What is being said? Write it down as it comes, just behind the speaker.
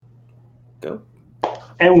Go.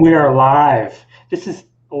 And we are live. This is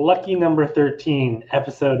lucky number 13,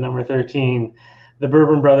 episode number 13. The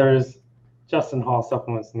Bourbon Brothers, Justin Hall,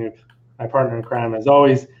 Supplement Snoop, my partner in crime, as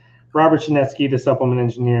always, Robert Chinetsky, the supplement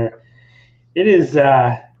engineer. It is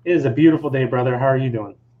a beautiful day, brother. How are you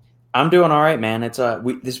doing? I'm doing all right, man. It's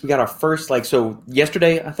we got our first so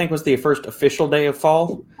yesterday I think was the first official day of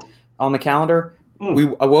fall on the calendar.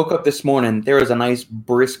 I woke up this morning. There was a nice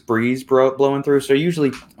brisk breeze blowing through. So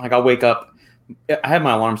usually, I'll wake up. I have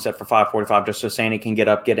my alarm set for 5:45 just so Sandy can get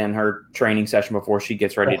in her training session before she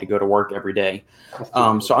gets ready to go to work every day.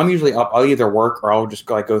 So I'm usually up. I'll either work or I'll just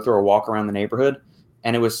go through a walk around the neighborhood.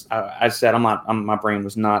 And it was I said my brain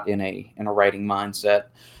was not in a writing mindset.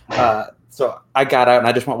 So I got out and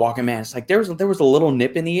I just went walking. Man, it's like there was a little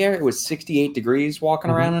nip in the air. It was 68 degrees walking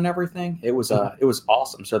around and everything. It was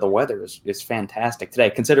awesome. So the weather is fantastic today,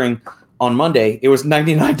 considering on Monday it was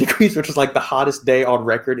 99 degrees, which was like the hottest day on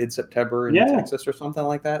record in September in Texas or something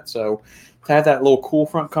like that. So to have that little cool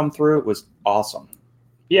front come through, it was awesome.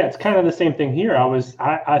 Yeah, it's kind of the same thing here.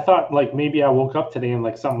 I thought like maybe I woke up today and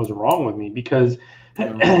like something was wrong with me because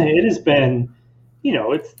it has been,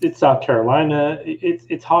 it's South Carolina.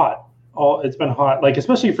 It's hot. It's been hot, like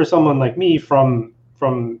especially for someone like me from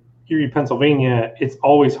Erie, Pennsylvania. It's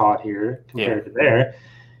always hot here compared to there.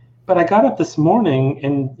 But I got up this morning,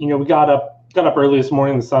 and we got up early this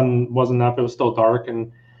morning. The sun wasn't up; it was still dark,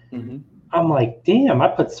 and I'm like, damn, I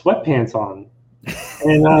put sweatpants on,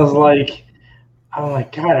 and I was like,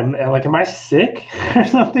 God, am I sick or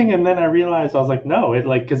something? And then I realized I was like, no,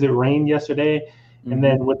 because it rained yesterday, and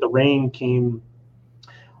then with the rain came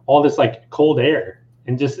all this like cold air.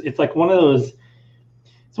 And just it's like one of those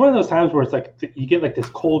times where it's like you get like this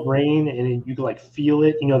cold rain and you can like feel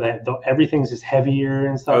it, that everything's just heavier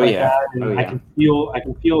and stuff that. And I can feel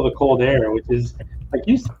the cold air, which is like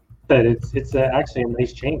you said, it's actually a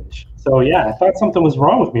nice change. So yeah, I thought something was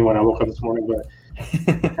wrong with me when I woke up this morning, but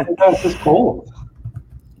it's just cold.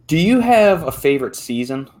 Do you have a favorite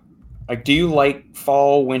season? Like, do you like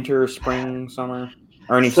fall, winter, spring, summer,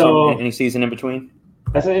 or any season in between?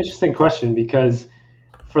 That's an interesting question because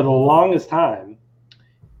for the longest time,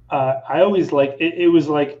 I always it was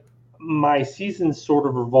like my season sort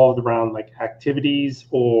of revolved around like activities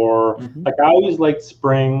or like I always liked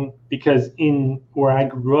spring because in where I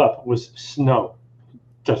grew up was snow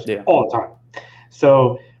just all the time.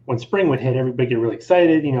 So when spring would hit, everybody get really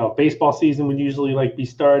excited. Baseball season would usually like be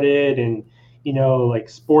started and, like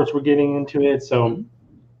sports were getting into it. So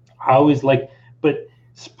I always but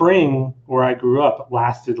spring where I grew up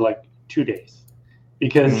lasted like 2 days.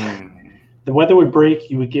 Because the weather would break,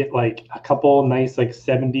 you would get like a couple nice like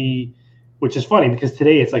 70, which is funny because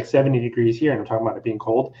today it's like 70 degrees here and I'm talking about it being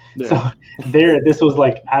cold. Yeah. So this was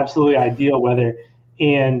like absolutely ideal weather.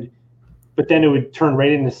 But then it would turn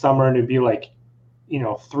right into summer and it'd be like,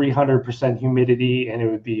 300% humidity and it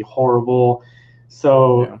would be horrible.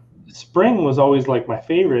 So spring was always like my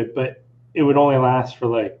favorite, but it would only last for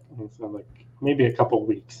like maybe a couple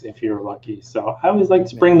weeks if you were lucky. So I always liked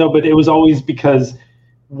spring though, but it was always because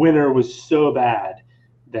winter was so bad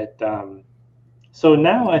that so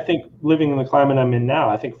now I think living in the climate I'm in now,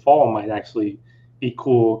 I think fall might actually be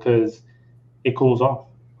cool because it cools off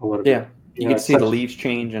a little bit. You can see the leaves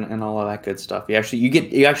change and all of that good stuff. You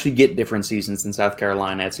actually get different seasons in South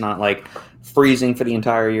Carolina. It's not like freezing for the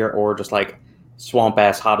entire year or just like swamp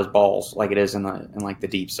ass hot as balls like it is in like the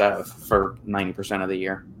deep south for 90% of the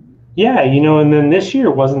year. Yeah, and then this year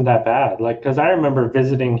wasn't that bad. Like, because I remember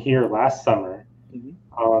visiting here last summer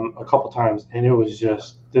a couple times, and it was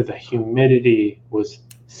just the humidity was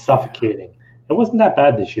suffocating. It wasn't that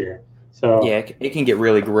bad this year. So yeah, it can get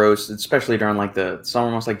really gross, especially during like the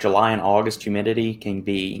summer months, like July and August. Humidity can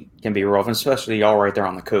be rough, and especially y'all right there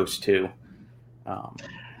on the coast too.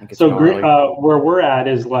 Where we're at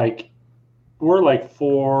is like we're like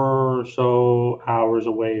 4 or so hours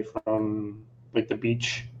away from like the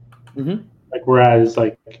beach. Like we're at is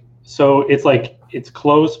like so it's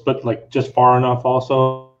close, but like just far enough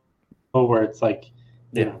also where it's like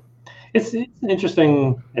it's an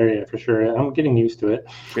interesting area for sure. I'm getting used to it.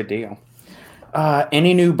 Good deal.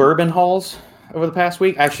 Any new bourbon hauls over the past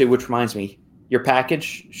week? Actually, which reminds me, your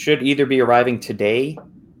package should either be arriving today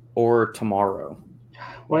or tomorrow.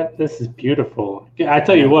 What? This is beautiful. I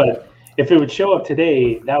tell you what, if it would show up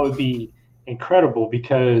today, that would be incredible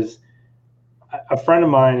because a friend of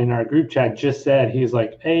mine in our group chat just said, he's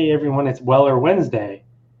like, hey, everyone, it's Weller Wednesday.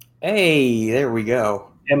 Hey, there we go.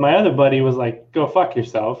 And my other buddy was like, go fuck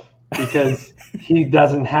yourself because he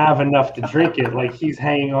doesn't have enough to drink it. Like he's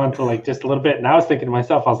hanging on to like just a little bit. And I was thinking to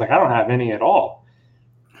myself, I was like, I don't have any at all.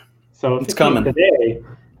 So it's coming today,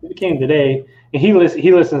 he came today, and he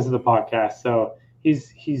listens to the podcast, so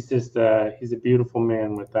he's just he's a beautiful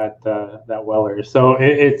man with that Weller. So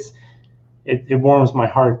it warms my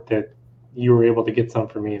heart that you were able to get some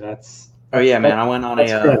for me. That's man. I went on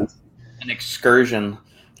an excursion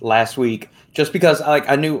last week just because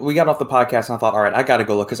I knew we got off the podcast and I thought, all right, I got to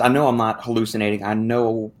go look because I know I'm not hallucinating. I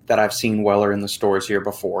know that I've seen Weller in the stores here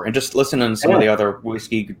before, and just listening to some of the other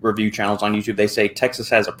whiskey review channels on YouTube, they say Texas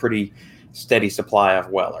has a pretty steady supply of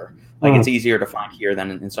Weller. Like it's easier to find here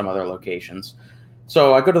than in some other locations.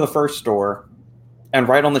 So I go to the first store, and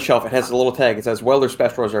right on the shelf, it has a little tag. It says Weller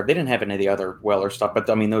Special Reserve. They didn't have any of the other Weller stuff, but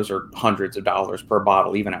I mean, those are hundreds of dollars per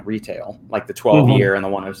bottle, even at retail, like the 12-year and the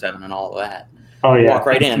 107 and all of that. Oh, yeah. Walk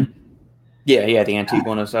right in. Yeah, the antique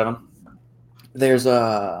 107. There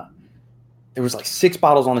was like 6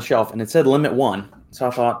 bottles on the shelf, and it said limit 1. So I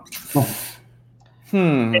thought,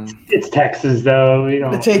 It's Texas, though.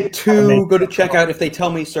 I take 2, go to checkout. If they tell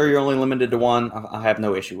me, sir, you're only limited to 1, I have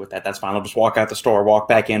no issue with that. That's fine. I'll just walk out the store, walk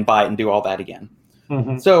back in, buy it, and do all that again.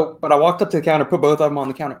 So, but I walked up to the counter, put both of them on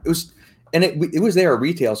the counter. It was there at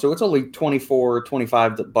retail, so it's only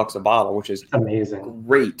 $25 a bottle, which is amazing.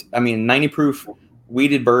 Great. I mean, 90 proof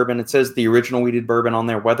weeded bourbon. It says the original weeded bourbon on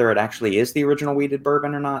there. Whether it actually is the original weeded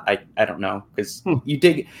bourbon or not, I don't know, because you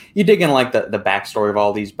dig in like the backstory of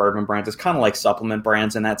all these bourbon brands. It's kind of like supplement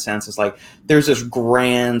brands in that sense. It's like there's this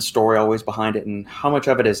grand story always behind it, and how much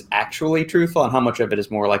of it is actually truthful and how much of it is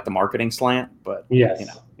more like the marketing slant. But yes,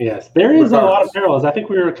 there is a lot of parallels. I think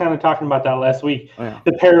we were kind of talking about that last week.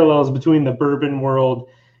 The parallels between the bourbon world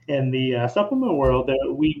and the supplement world,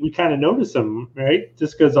 that we kind of notice them, right?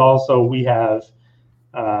 Just because also we have.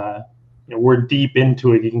 We're deep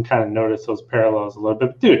into it. You can kind of notice those parallels a little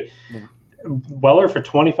bit, dude. Weller for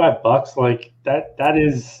 $25, like that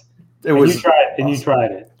is. You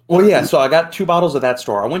tried it. Well, yeah. So I got 2 bottles at that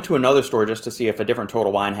store. I went to another store just to see if a different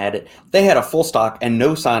Total Wine had it. They had a full stock and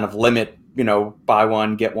no sign of limit. Buy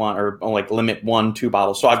one get one, or like limit 1, 2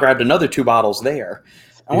 bottles. So I grabbed another 2 bottles there.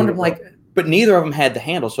 I wondered, but neither of them had the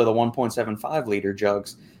handle. So the 1.75 liter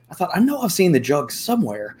jugs. I thought, I know I've seen the jugs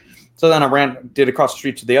somewhere. So then I did across the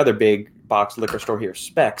street to the other big box liquor store here,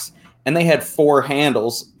 Specs, and they had 4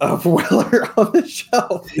 handles of Weller on the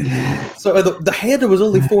shelf. So the handle was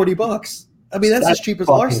only $40. I mean, that's as cheap as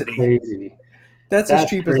larceny. Crazy. That's as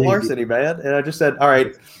cheap as larceny, man. And I just said, all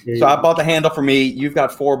right. So I bought the handle for me. You've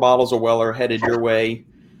got 4 bottles of Weller headed your way.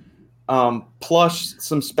 Plus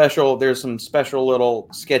there's some special little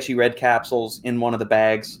sketchy red capsules in one of the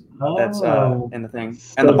bags. That's in the thing.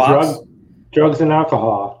 And the box. Drugs and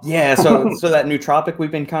alcohol. Yeah, so that nootropic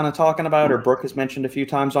we've been kind of talking about, or Brooke has mentioned a few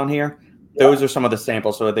times on here, those are some of the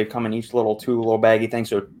samples. So they come in each 2 little baggy things.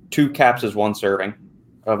 So 2 caps is 1 serving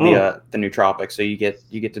of the nootropic. So you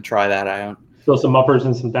get to try that out. So some uppers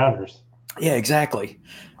and some downers. Yeah, exactly.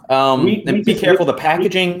 And be careful. The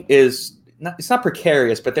packaging it's not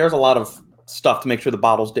precarious, but there's a lot of stuff to make sure the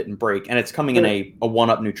bottles didn't break, and it's coming in a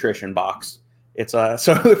 1UP nutrition box. It's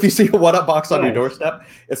so if you see a 1UP box on your doorstep,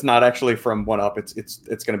 it's not actually from 1UP.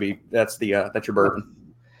 It's going to be that's your bourbon.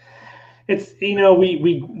 It's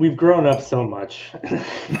we've grown up so much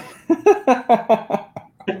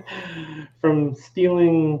from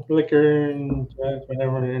stealing liquor and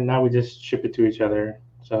whatever, and now we just ship it to each other.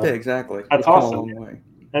 So yeah, exactly. That's awesome.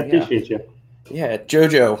 I appreciate you. Yeah,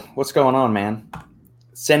 Jojo, what's going on, man?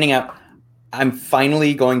 Sending out. I'm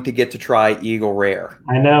finally going to get to try Eagle Rare.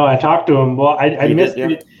 I know. I talked to him. Well, I missed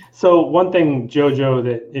it. So one thing, Jojo,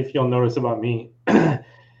 that if you'll notice about me,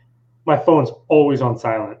 my phone's always on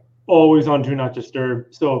silent, always on Do Not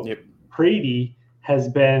Disturb. So Brady he's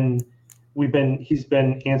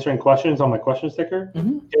been answering questions on my question sticker.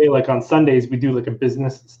 Okay, like on Sundays, we do like a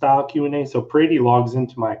business style Q&A. So Brady logs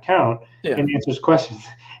into my account and answers questions.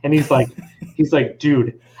 And he's like,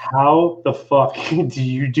 dude, how the fuck do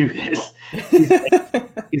you do this?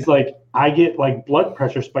 He's like, I get like blood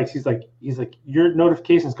pressure spikes. He's like, your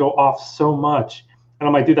notifications go off so much. And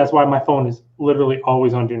I'm like, dude, that's why my phone is literally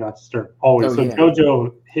always on Do Not Disturb. Always.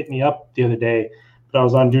 Jojo hit me up the other day, but I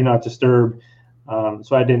was on Do Not Disturb.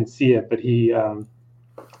 So I didn't see it, but he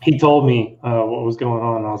told me what was going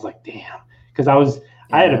on. And I was like, damn, because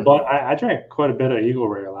I drank quite a bit of Eagle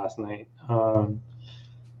Rare last night.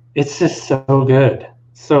 It's just so good.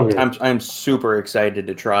 So good. I'm super excited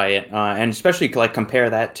to try it, and especially like compare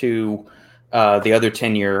that to the other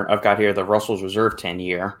 10-year I've got here, the Russell's Reserve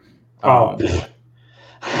 10-year. I'm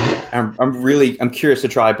curious to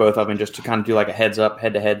try both of them just to kind of do like a head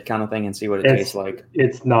to head kind of thing and see what it tastes like.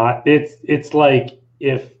 It's like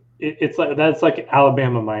that's like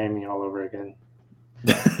Alabama, Miami all over again.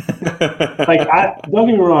 Like don't get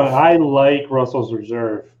me wrong, I like Russell's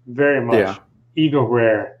Reserve very much. Eagle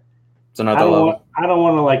Rare. It's another level. I don't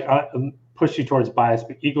want to like push you towards bias,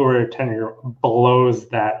 but Eagle Rare 10-year blows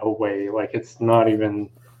that away. Like it's not even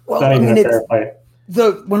a fair fight.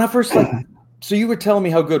 When I first so you were telling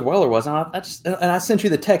me how good Weller was, and I sent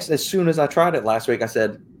you the text as soon as I tried it last week. I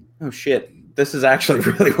said, "Oh shit, this is actually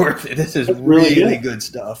really worth it. This is really good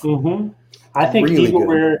stuff." Mm-hmm. I think really Eagle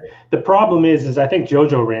Rare. The problem is I think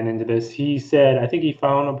JoJo ran into this. He said, I think he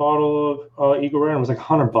found a bottle of Eagle Rare and it was like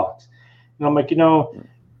 $100, and I'm like,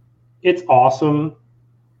 it's awesome,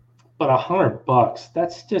 but $100,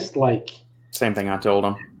 that's just like same thing I told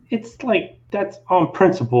him. It's like that's on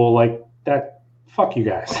principle, like that. Fuck you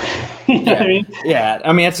guys. You know what I mean? Yeah,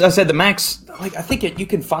 I mean, I said the max. Like, I think you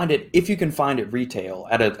can find it if you can find it retail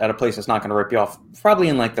at a place that's not going to rip you off. Probably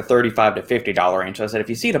in like the $35 to $50 range. So I said if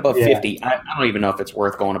you see it above 50, I don't even know if it's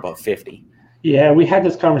worth going above 50. Yeah, we had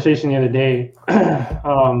this conversation the other day.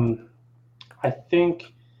 I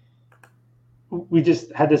think we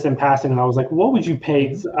just had this in passing, and I was like, "What would you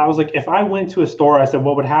pay?" I was like, "If I went to a store, I said,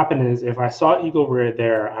 what would happen is if I saw Eagle Rare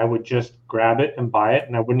there, I would just grab it and buy it,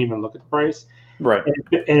 and I wouldn't even look at the price." Right.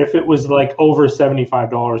 And if it was like over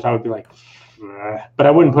 $75, I would be like, but I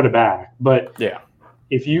wouldn't put it back. But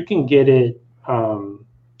if you can get it,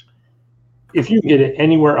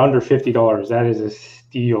 anywhere under $50, that is a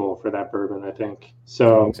steal for that bourbon, I think.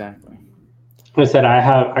 So exactly. Like I said,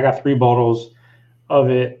 I got 3 bottles of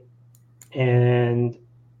it, and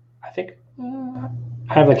I think I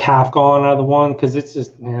have like half gone out of the one because it's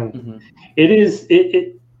just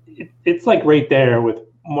it's like right there with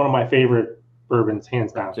one of my favorite bourbons,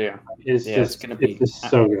 hands down. Yeah, it's just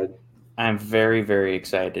so good. I'm very, very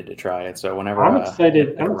excited to try it. So whenever I'm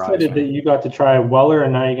excited that you got to try Weller,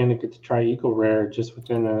 and now you're going to get to try Eagle Rare just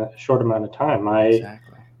within a short amount of time. I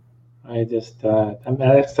just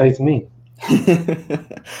that excites me.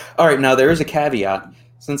 All right, now there is a caveat.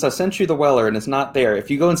 Since I sent you the Weller and it's not there,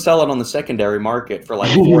 if you go and sell it on the secondary market for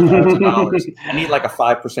like $4,000, I need like a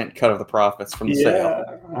 5% cut of the profits from the sale.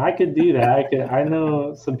 I could do that. I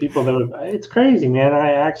know some people that would. It's crazy, man.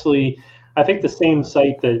 I think the same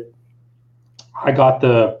site that I got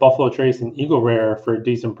the Buffalo Trace and Eagle Rare for a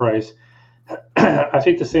decent price. I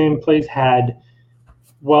think the same place had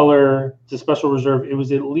Weller, the special reserve. It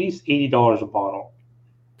was at least $80 a bottle.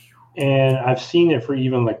 And I've seen it for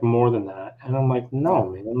even like more than that. And I'm like, no,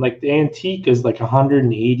 man. Like the antique is like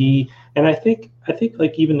 180. And I think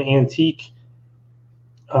like even the antique,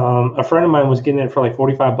 a friend of mine was getting it for like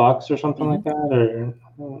 $45 or something like that.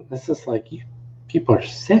 Or it's just like, people are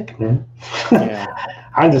sick, man. Yeah.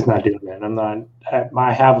 I'm just not doing that. I'm not.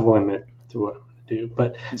 I have a limit to what I'm going to do.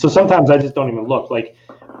 But so sometimes I just don't even look. Like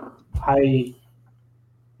I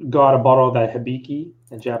got a bottle of that Hibiki,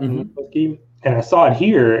 a Japanese whiskey. And I saw it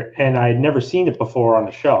here, and I had never seen it before on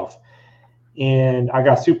the shelf. And I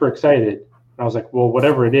got super excited. I was like, well,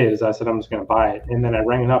 whatever it is, I said, I'm just going to buy it. And then I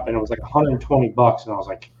rang it up, and it was like $120. And I was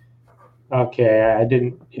like, okay,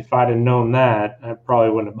 if I'd have known that, I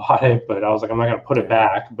probably wouldn't have bought it. But I was like, I'm not going to put it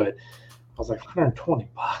back. But I was like, $120.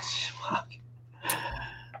 Fuck.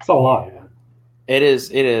 It's a lot, man. It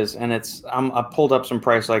is. And I pulled up some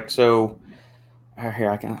price, so.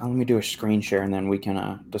 Here, let me do a screen share, and then we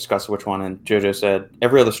can discuss which one. And JoJo said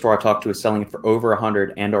every other store I talked to is selling it for over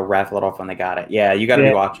 100 and or raffle it off when they got it. Yeah, you got to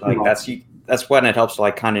be watching. Like that's when it helps to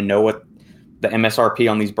like kind of know what the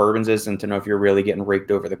MSRP on these bourbons is, and to know if you're really getting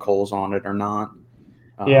raked over the coals on it or not.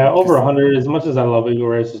 Over 100. As much as I love Eagle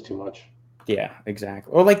Rare, it's just too much. Yeah,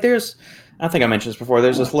 exactly. Or like I think I mentioned this before.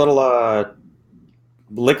 There's this little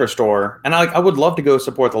liquor store, and I would love to go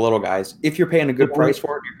support the little guys. If you're paying a good price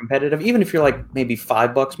for it, you're competitive. Even if you're like maybe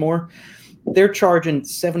 $5 more, they're charging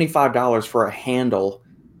 $75 for a handle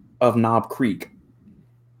of Knob Creek,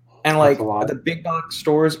 and like the big box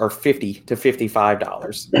stores are $50 to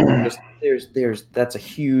 $55. That's a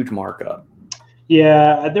huge markup.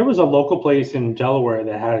 Yeah, there was a local place in Delaware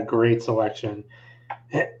that had a great selection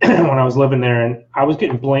when I was living there, and I was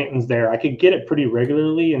getting Blanton's there. I could get it pretty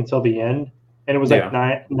regularly until the end. And it was like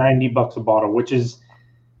 $90 a bottle,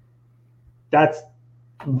 that's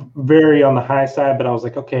very on the high side. But I was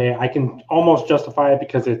like, okay, I can almost justify it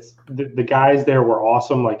because it's the guys there were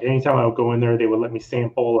awesome. Like anytime I would go in there, they would let me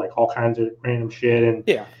sample like all kinds of random shit. And,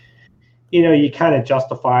 you kind of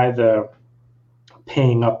justify the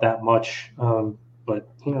paying up that much. But,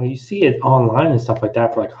 you see it online and stuff like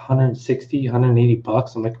that for like $160,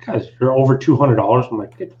 $180. I'm like, guys, if you're over $200, I'm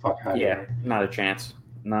like, get the fuck out of here. Yeah, not a chance.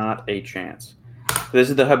 Not a chance.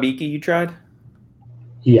 This is the Hibiki you tried?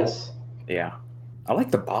 Yes. Yeah. I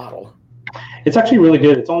like the bottle. It's actually really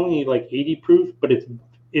good. It's only like 80 proof, but it's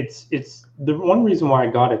the one reason why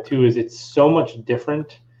I got it too is it's so much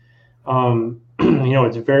different.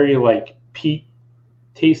 It's very like peat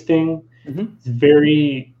tasting. Mm-hmm. It's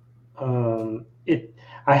very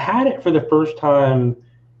I had it for the first time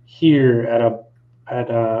here at a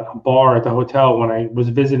bar at the hotel when I was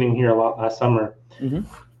visiting here a lot last summer. Mm-hmm.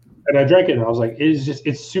 And I drank it and I was like,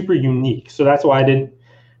 it's super unique. So that's why I didn't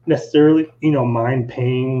necessarily, mind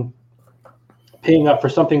paying up for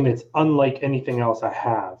something that's unlike anything else I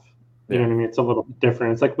have. You know what I mean? It's a little bit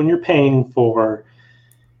different. It's like when you're paying for,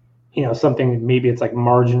 something, maybe it's like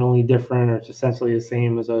marginally different or it's essentially the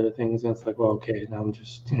same as other things. And it's like, well, okay, now I'm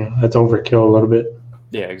just, that's overkill a little bit.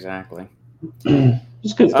 Yeah, exactly.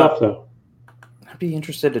 It's good stuff though. I'd be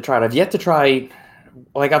interested to try it. I've yet to try,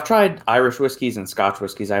 like I've tried Irish whiskeys and Scotch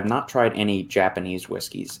whiskeys. I have not tried any Japanese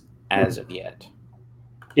whiskeys as of yet.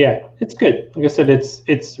 Yeah, it's good. Like I said,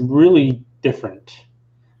 it's really different.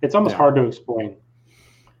 It's almost hard to explain.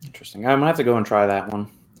 Interesting. I'm gonna have to go and try that one.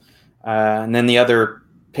 And then the other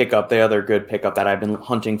good pickup that I've been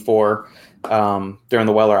hunting for during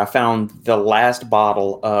the Weller, I found the last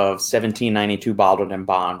bottle of 1792 bottled in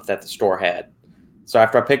bond that the store had. So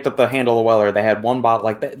after I picked up the handle of Weller, they had one bottle.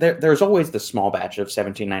 Like there's always the small batch of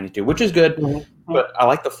 1792, which is good, but I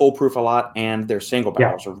like the full proof a lot, and their single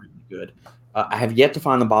barrels are really good. I have yet to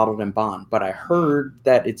find the bottled in bond, but I heard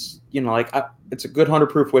that it's it's a good 100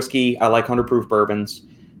 proof whiskey. I like 100 proof bourbons.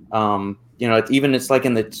 It's like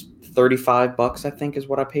in the $35, I think, is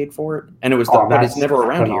what I paid for it, and it was, but it's never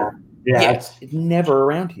around here. Yeah, it's never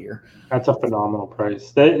around here. That's a phenomenal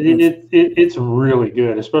price. It's really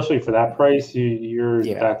good, especially for that price.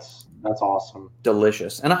 That's awesome.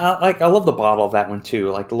 Delicious, and I love the bottle of that one too,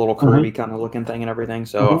 like the little Kirby kind of looking thing and everything.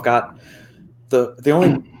 So I've got the only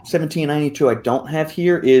 1792 I don't have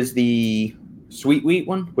here is the Sweet Wheat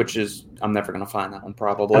one, which is I'm never going to find that one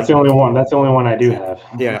probably. That's the only one. That's the only one I do have.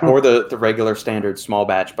 Yeah, or the regular standard small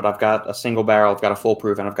batch. But I've got a single barrel, I've got a full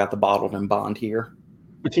proof, and I've got the bottled in bond here.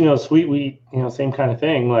 But Sweet Wheat, same kind of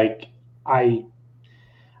thing. Like I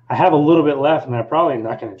have a little bit left, and I'm probably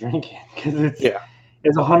not going to drink it because it's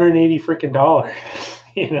 $180 freaking dollars.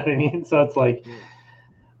 You know what I mean? So it's like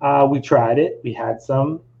we tried it, we had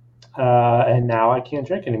some. And now I can't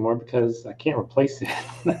drink anymore because I can't replace it.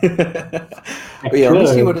 Let me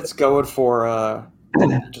see what it's going for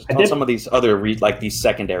just on some of these other these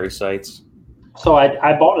secondary sites. So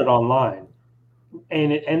I bought it online,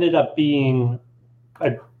 and it ended up being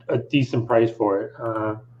a decent price for it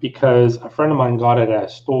because a friend of mine got it at a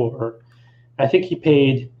store. I think he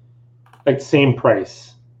paid like the same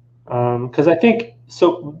price because I think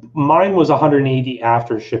so. Mine was $180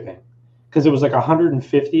 after shipping. Because it was like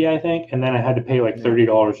 $150, I think, and then I had to pay like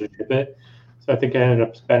 $30 to ship it. So I think I ended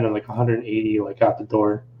up spending like $180 like out the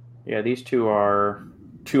door. Yeah, these two are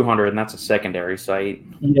 $200, and that's a secondary site.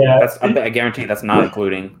 Yeah, I guarantee that's not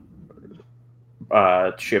including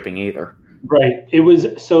shipping either. Right. It was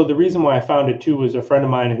so the reason why I found it too was a friend of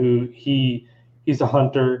mine who he's a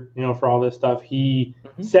hunter, for all this stuff. He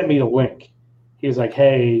sent me the link. He was like,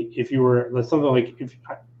 "Hey, if you were something like if."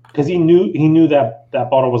 Because he knew that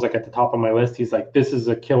bottle was like at the top of my list. He's like, this is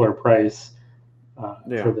a killer price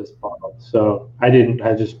for this bottle. So I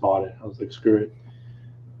just bought it. I was like, screw it.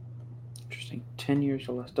 Interesting. 10 years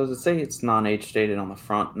or less. Does it say it's non-age stated on the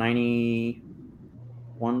front?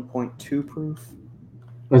 91.2 proof?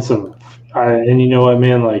 Listen, and you know what,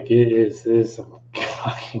 man? Like it is some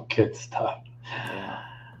fucking good stuff. Yeah.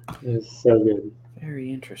 It's so good.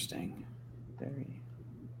 Very interesting. Very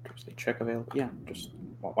interesting. Check available. Yeah, just...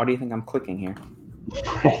 Why do you think I'm clicking here?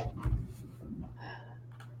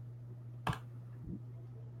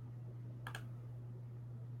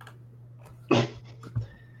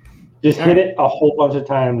 Just hit it a whole bunch of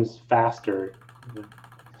times faster.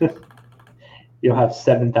 You'll have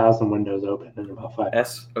 7,000 windows open in about 5.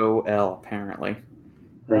 SOL, apparently.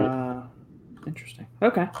 Right. Interesting.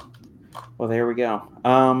 Okay. Well, there we go.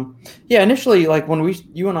 Initially, like when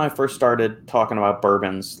you and I first started talking about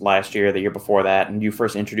bourbons last year, the year before that, and you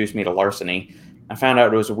first introduced me to Larceny, I found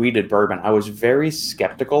out it was a wheated bourbon. I was very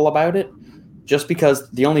skeptical about it, just because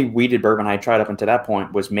the only wheated bourbon I tried up until that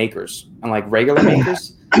point was Makers, and like regular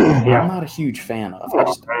Makers, I'm not a huge fan of.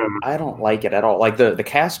 I don't like it at all. Like the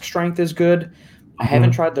cask strength is good. I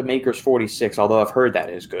haven't tried the Makers 46, although I've heard that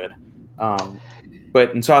is good. And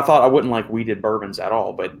so I thought I wouldn't like wheated bourbons at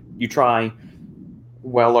all, but you try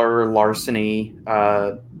Weller, Larceny,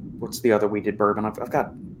 what's the other wheated bourbon? I've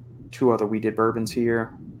got 2 other wheated bourbons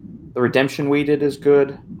here. The Redemption wheated is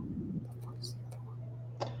good.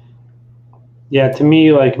 Yeah, to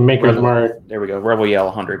me, like Maker's Mark. There we go. Rebel Yell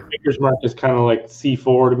 100. Maker's Mark is kind of like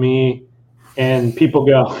C4 to me, and people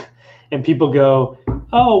go,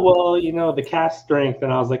 oh, well, the cask strength.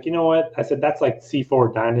 And I was like, you know what? I said, that's like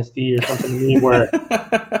C4 Dynasty or something to me where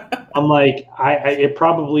I'm like, it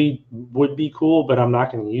probably would be cool, but I'm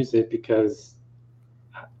not going to use it because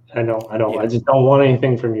I just don't want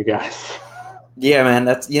anything from you guys. Yeah, man,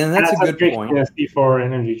 that's a good point. A C4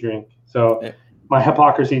 energy drink, so my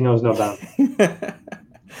hypocrisy knows no bounds.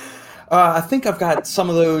 I think I've got some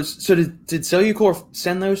of those. So did Cellucor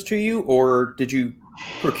send those to you, or did you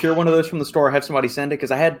procure one of those from the store or have somebody send it?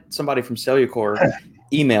 Because I had somebody from Cellucor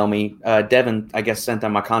email me. Devin, I guess, sent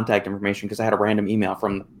them my contact information because I had a random email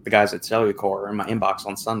from the guys at Cellucor in my inbox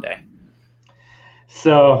on Sunday.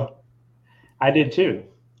 So I did too.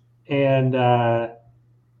 And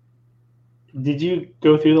did you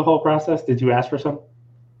go through the whole process? Did you ask for some?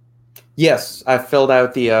 Yes, I filled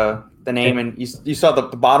out the name, and you saw the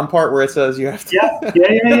bottom part where it says you have to.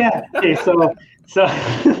 Yeah. Okay, so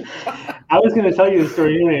I was going to tell you the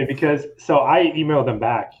story anyway because I emailed them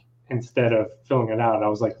back instead of filling it out. I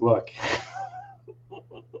was like, look,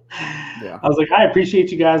 I was like, I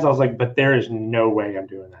appreciate you guys. I was like, but there is no way I'm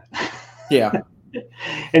doing that. Yeah.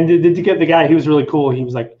 And did you get the guy? He was really cool. He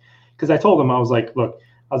was like, because I told him, I was like, look,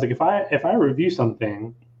 if I review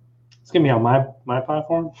something, it's gonna be on my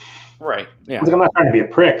platform. Right. Yeah. I was like, I'm not trying to be a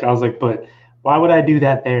prick. I was like, but why would I do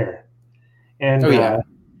that there? And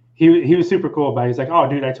he was super cool about it. He's like, oh,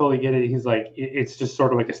 dude, I totally get it. He's like, it's just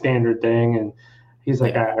sort of like a standard thing. And he's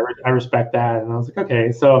like, I respect that. And I was like,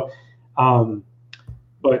 okay. So,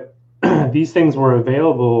 but these things were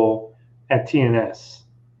available at TNS.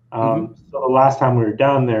 So the last time we were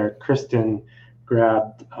down there, Kristen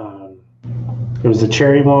grabbed, it was a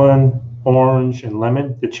cherry one, orange, and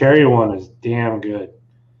lemon. The cherry one is damn good.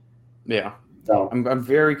 Yeah. So I'm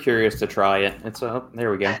very curious to try it. It's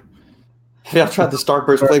there we go. Yeah, I've tried the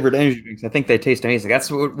Starburst flavored energy drinks. I think they taste amazing. That's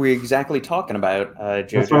what we're exactly talking about,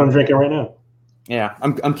 Jojo. That's what I'm drinking right now. Yeah,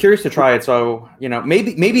 I'm curious to try it. So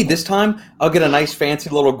maybe this time I'll get a nice fancy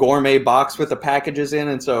little gourmet box with the packages in,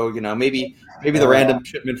 and so maybe the random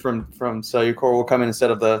shipment from Cellucor will come in instead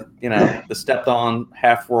of the the stepped on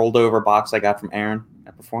half rolled over box I got from Aaron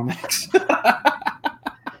at Performance.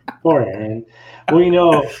 Poor Aaron. Well,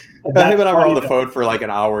 him and I were on the phone for like an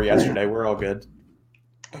hour yesterday. We're all good.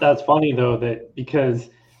 That's funny though, that because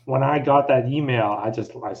when I got that email, I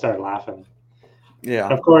started laughing. Yeah.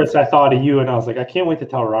 And of course, I thought of you, and I was like, I can't wait to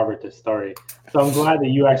tell Robert this story. So I'm glad that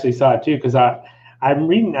you actually saw it too, because I'm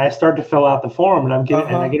reading. I start to fill out the form, and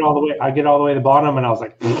and I get all the way. I get all the way to the bottom, and I was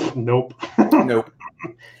like, nope.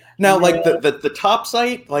 Now, like the top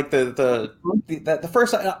site, like the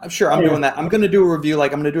first, sure, I'm doing that. I'm going to do a review.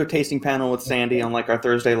 Like I'm going to do a tasting panel with Sandy on like our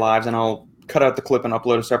Thursday lives, and I'll cut out the clip and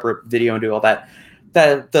upload a separate video and do all that.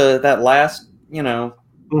 That last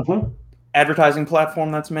advertising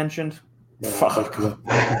platform that's mentioned. Fuck.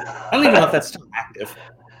 I don't even know if that's still active.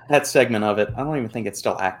 That segment of it, I don't even think it's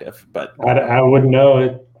still active. But I wouldn't know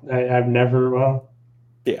it. I've never. Well,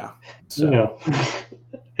 yeah. So.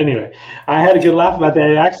 Anyway, I had a good laugh about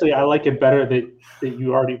that. Actually, I like it better that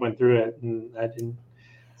you already went through it and I didn't.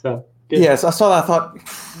 So good. Yes, I saw that. I thought,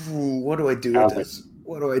 what do I do with this?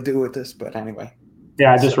 What do I do with this? But anyway.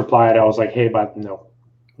 Yeah, I just replied. I was like, hey, but no.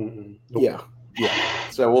 Nope. Yeah.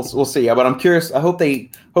 So we'll see. Yeah, but I'm curious. Hopefully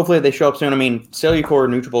they show up soon. I mean, Cellucor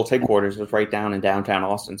Nutrabolt headquarters is right down in downtown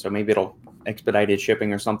Austin, so maybe it'll expedited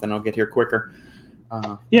shipping or something. It'll get here quicker.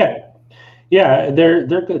 Yeah, they're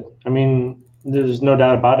good. I mean, there's no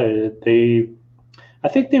doubt about it. I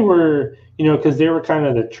think they were, because they were kind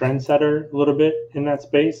of the trendsetter a little bit in that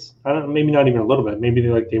space. I don't know, maybe not even a little bit. Maybe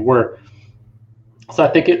they were. So I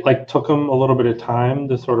think it took them a little bit of time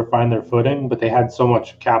to sort of find their footing, but they had so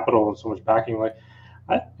much capital and so much backing.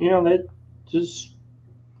 They just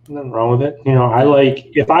nothing wrong with it.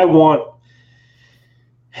 If I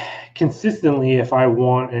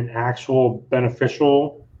want an actual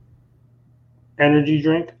beneficial energy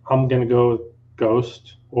drink, I'm gonna go with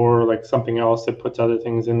Ghost or something else that puts other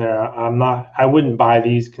things in there. I wouldn't buy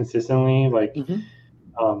these consistently.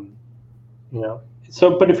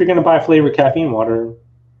 So, but if you're going to buy flavored caffeine water,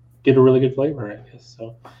 get a really good flavor, I guess.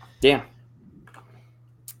 So, yeah.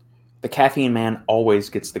 The caffeine man always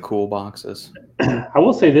gets the cool boxes. I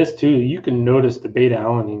will say this too: you can notice the beta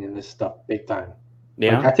alanine in this stuff big time.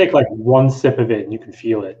 Yeah, I take one sip of it and you can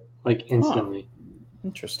feel it instantly.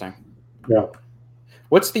 Interesting. Yeah.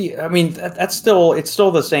 What's the? I mean, it's still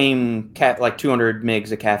the same 200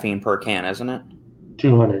 mgs of caffeine per can, isn't it?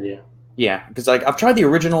 200, yeah. Yeah, because I've tried the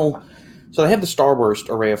original. So they have the Starburst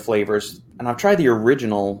array of flavors, and I've tried the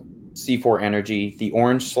original C4 Energy, the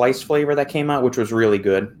orange slice flavor that came out, which was really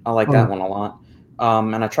good. I like that one a lot.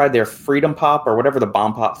 And I tried their Freedom Pop or whatever the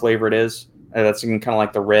Bomb Pop flavor it is. That's kind of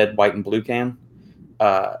like the red, white, and blue can.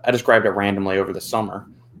 I just grabbed it randomly over the summer,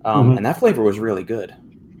 and that flavor was really good.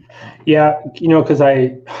 Yeah, because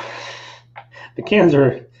the cans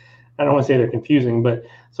are, I don't want to say they're confusing, but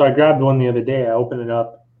so I grabbed one the other day. I opened it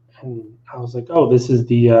up and I was like, oh, this is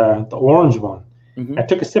the orange one. Mm-hmm. I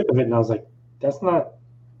took a sip of it and I was like, that's not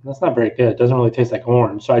very good. It doesn't really taste like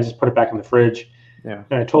orange. So I just put it back in the fridge. Yeah.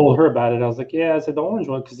 And I told her about it. I was like, yeah, I said the orange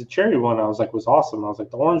one, because the cherry one I was like was awesome. I was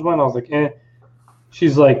like, the orange one, I was like, eh.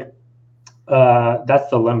 She's like, that's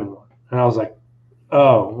the lemon one. And I was like,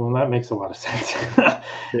 oh, well, that makes a lot of sense.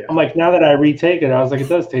 Yeah. I'm like, now that I retake it, I was like, it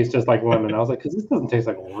does taste just like lemon. I was like, because this doesn't taste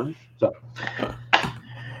like orange. So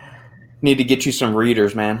Need to get you some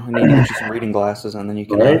readers, man. We need to get you some reading glasses, and then you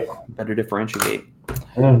can better differentiate.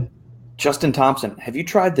 Yeah. Justin Thompson, have you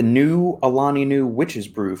tried the new Alani Nu Witch's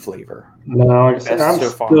Brew flavor? No, like I said, I'm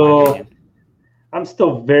I'm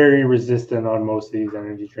still very resistant on most of these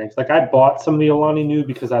energy drinks. Like I bought some of the Alani Nu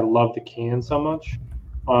because I love the can so much.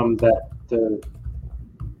 That the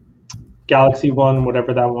Galaxy one,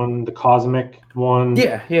 whatever that one, the Cosmic one.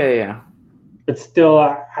 Yeah. But still,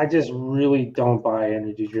 I just really don't buy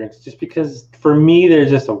energy drinks just because for me they're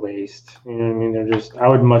just a waste. You know what I mean? They're just. I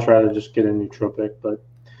would much rather just get a nootropic, but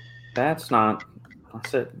that's it.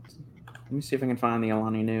 Let me see if I can find the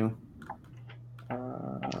Alani Nu.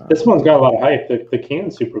 This one's got a lot of hype. The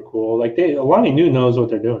can's super cool. Like Alani Nu knows what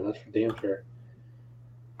they're doing. That's for damn sure.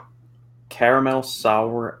 Caramel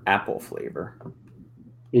sour apple flavor.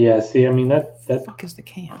 Yeah. See, I mean that. The fuck is the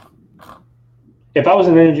can? If I was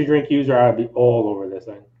an energy drink user, I'd be all over this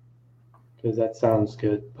thing because that sounds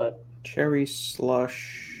good. But cherry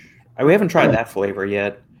slush. We haven't tried that flavor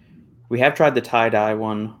yet. We have tried the tie-dye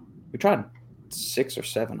one. We tried 6 or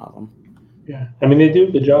 7 of them. Yeah, I mean they do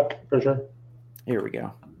a good job for sure. Here we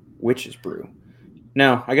go. Witch's Brew.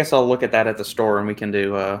 No, I guess I'll look at that at the store and we can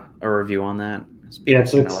do a review on that. Yeah,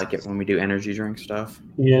 so I like it when we do energy drink stuff.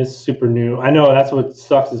 Yeah, it's super new. I know that's what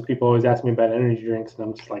sucks is people always ask me about energy drinks, and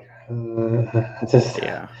I'm just like, I'm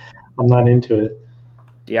not into it.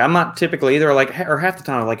 Yeah, I'm not typically either. Or half the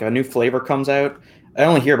time, like a new flavor comes out, I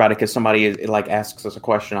only hear about it because somebody asks us a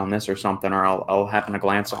question on this or something, or I'll happen to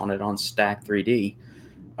glance on it on Stack 3D.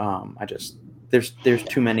 There's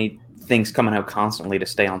too many things coming out constantly to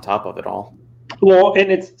stay on top of it all. Well,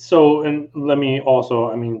 and let me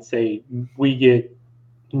also, say we get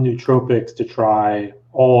nootropics to try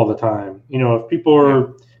all the time. If people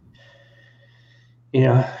are,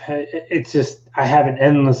 it's just, I have an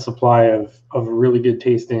endless supply of really good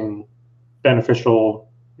tasting, beneficial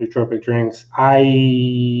nootropic drinks.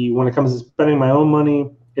 When it comes to spending my own money,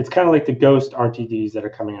 it's kind of like the Ghost RTDs that are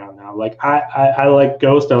coming out now. Like I like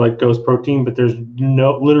Ghost, I like Ghost protein, but there's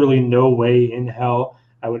literally no way in hell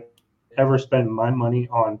I would ever spend my money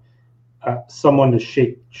on someone to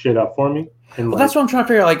shake shit up for me. Well, that's what I'm trying to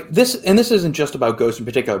figure out. Like this, and this isn't just about Ghost in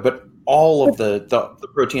particular, but all of the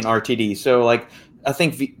protein RTD. So I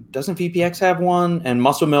think doesn't VPX have one, and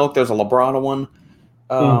Muscle Milk. There's a Labrada one.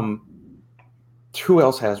 Who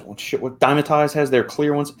else has one? Shit, what Dymatize has their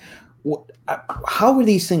clear ones. How are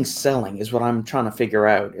these things selling? Is what I'm trying to figure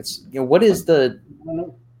out. It's what is the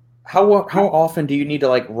how often do you need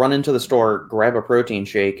to run into the store, grab a protein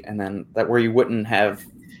shake, and then that where you wouldn't have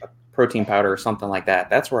a protein powder or something like that?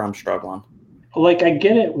 That's where I'm struggling. I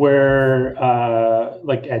get it where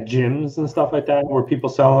at gyms and stuff like that where people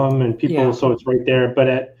sell them and people so it's right there.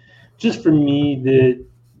 But just for me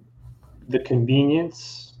the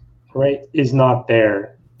convenience is not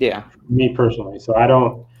there. Yeah. For me personally, so I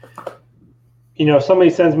don't. If somebody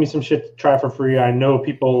sends me some shit to try for free, I know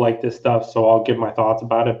people like this stuff, so I'll give my thoughts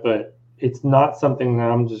about it. But it's not something that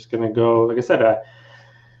I'm just gonna go. Like I said,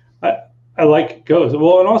 I like Ghost.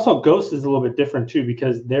 Well, and also Ghost is a little bit different too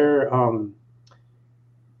because they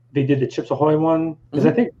did the Chips Ahoy one because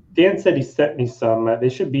I think Dan said he sent me some. They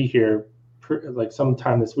should be here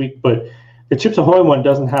sometime this week. But the Chips Ahoy one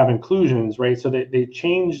doesn't have inclusions, right? So they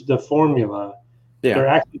changed the formula. Yeah. They're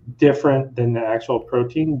actually different than the actual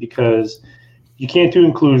protein because you can't do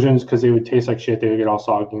inclusions because they would taste like shit. They would get all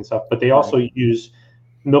soggy and stuff. But they also use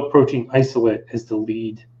milk protein isolate as the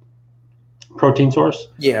lead protein source.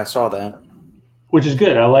 Yeah, I saw that. Which is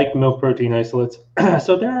good. I like milk protein isolates.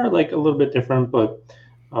 So they're a little bit different, but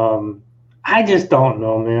I just don't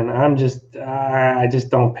know, man. I just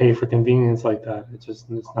don't pay for convenience like that. It's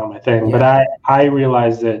not my thing. Yeah. But I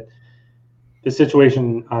realize that the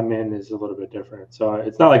situation I'm in is a little bit different. So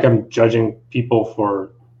it's not like I'm judging people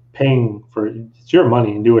for paying for it's your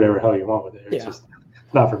money and do whatever hell you want with it. It's just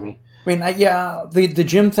not for me. I mean, the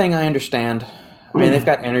gym thing I understand. I mean, they've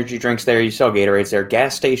got energy drinks there. You sell Gatorades there.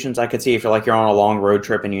 Gas stations, I could see if you're on a long road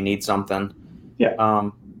trip and you need something. Yeah.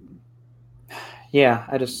 I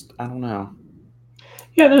don't know.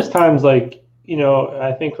 Yeah, there's times I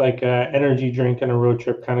think energy drink and a road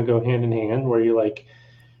trip kind of go hand in hand where you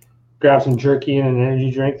grab some jerky and an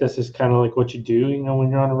energy drink. That's just kind of like what you do, when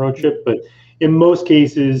you're on a road trip. But in most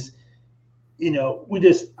cases,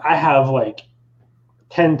 I have like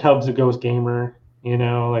 10 tubs of Ghost Gamer,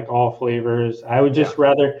 like all flavors. I would just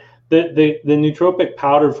rather the nootropic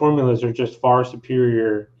powdered formulas are just far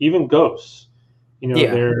superior. Even Ghosts,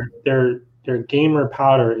 their Gamer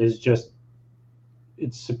powder is just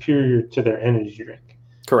it's superior to their energy drink.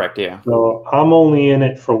 Correct. Yeah. So I'm only in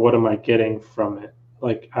it for what am I getting from it.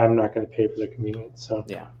 Like I'm not going to pay for the convenience. So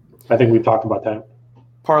yeah, I think we talked about that.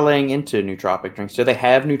 Parlaying into nootropic drinks. Do they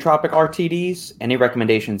have nootropic RTDs? Any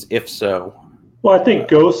recommendations? If so, well, I think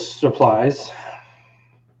Ghost supplies.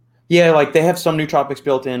 Yeah, like they have some nootropics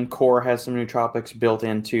built in. Core has some nootropics built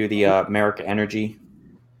into the America Energy.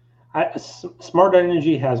 Smart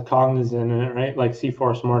Energy has Cognizant in it, right? Like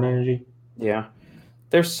C4 Smart Energy. Yeah,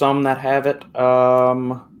 there's some that have it.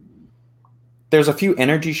 There's a few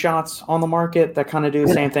energy shots on the market that kind of do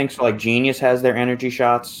the same thing. So like Genius has their energy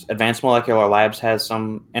shots. Advanced Molecular Labs has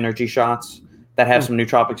some energy shots that have some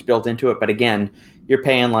nootropics built into it. But again, you're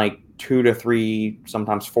paying like $2 to $3,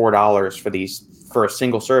 sometimes $4 for a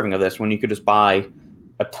single serving of this when you could just buy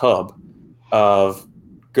a tub of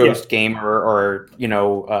Ghost Gamer or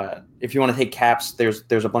if you want to take caps, there's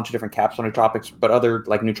a bunch of different caps on nootropics, but other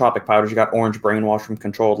like nootropic powders. You got Orange Brainwash from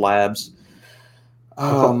Controlled Labs.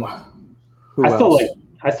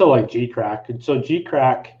 I still like G-Crack. And so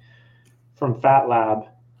G-Crack from Fat Lab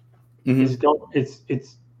is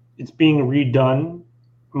it's being redone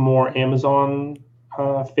more Amazon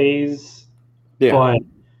phase. Yeah. But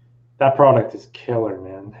that product is killer,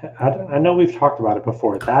 man. I know we've talked about it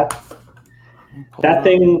before. That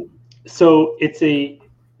thing, so if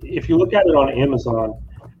you look at it on Amazon,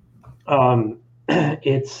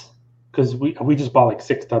 it's because we just bought like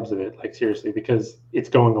 6 tubs of it, like seriously, because it's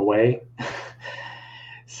going away.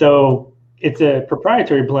 So it's a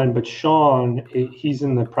proprietary blend, but Sean, he's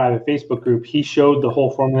in the private Facebook group. He showed the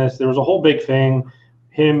whole formula. There was a whole big thing.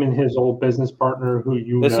 Him and his old business partner,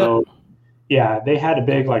 who yeah, they had a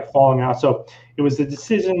big like falling out. So it was a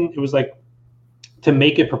decision. It was like to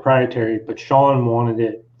make it proprietary, but Sean wanted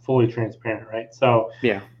it fully transparent, right? So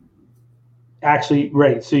yeah. Actually,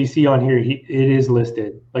 right. So you see on here, it is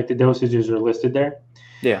listed. Like the dosages are listed there.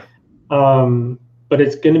 Yeah. But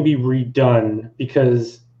it's going to be redone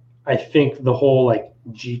because I think the whole like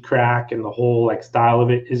G-Crack and the whole like style of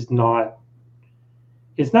it is not.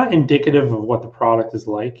 It's not indicative of what the product is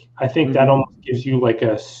like. I think that almost gives you like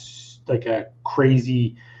a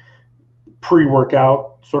crazy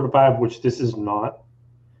pre-workout sort of vibe, which this is not.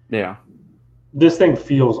 Yeah. This thing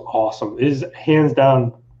feels awesome. It is hands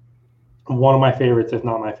down one of my favorites, if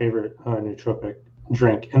not my favorite nootropic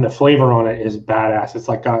drink, and the flavor on it is badass. It's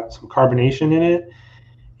like got some carbonation in it,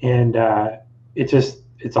 and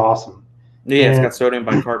it's awesome. Yeah, it's got sodium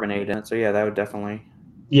bicarbonate in it, so yeah, that would definitely.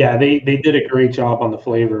 Yeah, they did a great job on the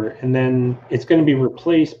flavor, and then it's going to be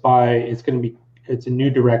replaced by it's a new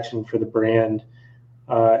direction for the brand.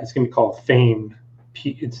 It's going to be called Fame.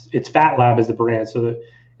 It's Fat Lab as the brand, so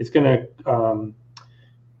it's going to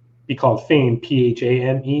be called Fame,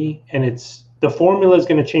 PHAME, and the formula is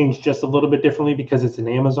going to change just a little bit differently because it's an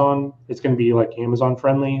Amazon. It's going to be like Amazon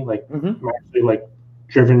friendly, like actually like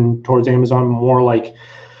driven towards Amazon, more like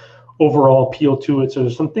overall appeal to it. So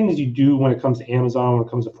there's some things you do when it comes to Amazon, when it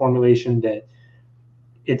comes to formulation, that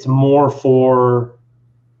it's more for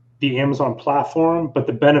the Amazon platform, but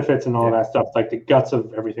the benefits and all that stuff, like the guts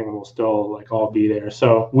of everything, will still like all be there.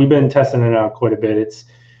 So we've been testing it out quite a bit.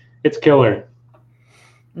 It's killer.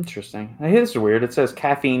 Interesting. I hear this is weird. It says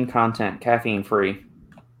caffeine content, caffeine free.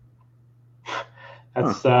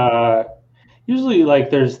 That's usually like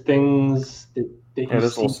there's things that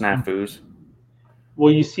there's little snafus.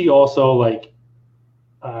 Well, you see also like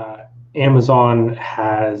Amazon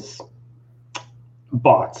has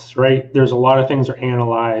bots, right? There's a lot of things are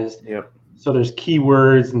analyzed. Yep. So there's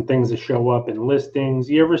keywords and things that show up in listings.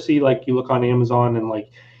 You ever see like you look on Amazon and like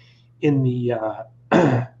in the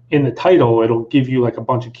in the title, it'll give you like a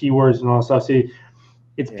bunch of keywords and all that stuff. See,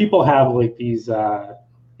 people have like these.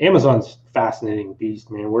 Amazon's fascinating beast,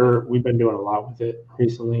 man. We've been doing a lot with it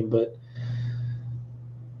recently, but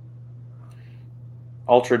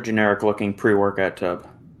ultra generic looking pre-workout tub.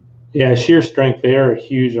 Yeah, sheer strength. They are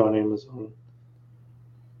huge on Amazon.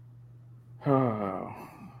 Oh,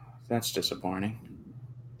 that's disappointing.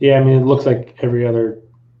 Yeah, I mean, it looks like every other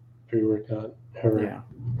pre-workout ever. Yeah.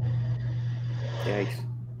 Yikes.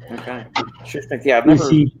 Okay. Sheer strength. Yeah, I've never. You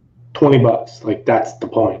see $20. Like that's the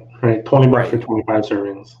point, right? $20 for 25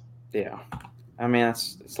 servings. Yeah. I mean,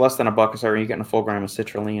 it's less than $1 a serving. You're getting a full gram of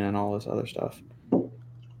citrulline and all this other stuff.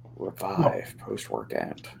 Revive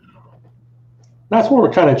post-workout. That's where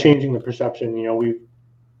we're kind of changing the perception.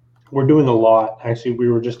 We're doing a lot. Actually, we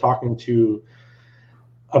were just talking to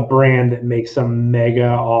a brand that makes some mega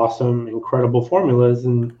awesome, incredible formulas,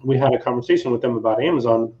 and we had a conversation with them about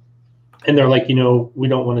Amazon, and they're like, we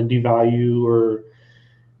don't want to devalue or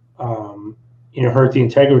hurt the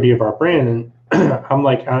integrity of our brand. And I'm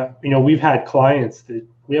like, we have clients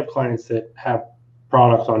that have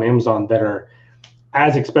products on Amazon that are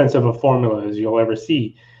as expensive a formula as you'll ever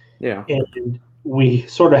see. Yeah. And we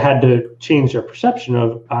sort of had to change their perception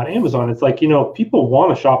of Amazon. It's like, people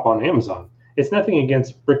want to shop on Amazon. It's nothing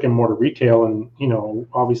against brick and mortar retail. And,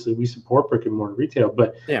 obviously we support brick and mortar retail,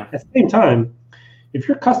 but at the same time, if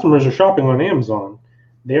your customers are shopping on Amazon,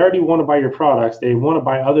 they already want to buy your products. They want to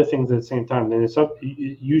buy other things at the same time. Then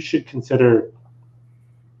you should consider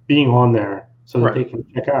being on there so that they can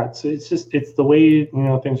check out. So it's the way,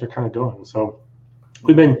 things are kind of going. So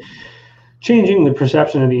we've been changing the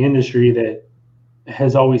perception of the industry that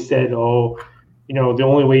has always said, the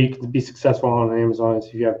only way you can be successful on Amazon is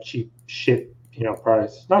if you have cheap shit,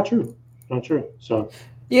 products. It's not true. So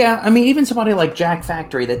yeah, I mean, even somebody like Jack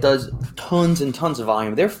Factory that does tons and tons of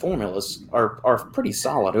volume, their formulas are pretty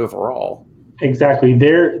solid overall. Exactly.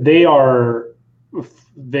 They are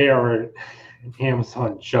an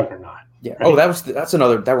Amazon juggernaut. Yeah. Right? Oh, that's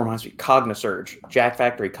another. That reminds me. Cognisurge, Jack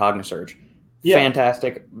Factory Cognisurge. Yeah.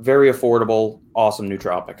 Fantastic, very affordable, awesome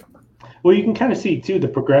nootropic. Well, you can kind of see too the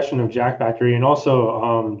progression of Jack Factory, and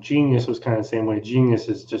also Genius was kind of the same way. Genius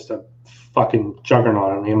is just a fucking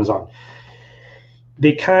juggernaut on Amazon.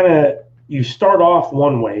 You start off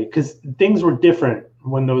one way because things were different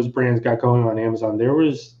when those brands got going on Amazon. There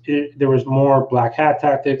was more black hat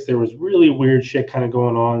tactics. There was really weird shit kind of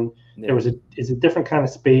going on. Yeah. It's a different kind of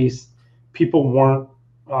space. People weren't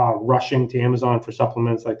rushing to Amazon for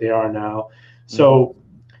supplements like they are now. So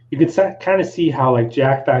you could kind of see how like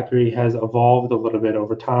Jack Factory has evolved a little bit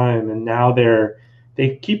over time, and now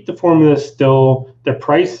they keep the formula still. Their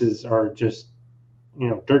prices are just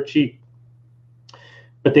dirt cheap.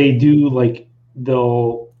 But they do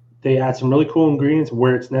they add some really cool ingredients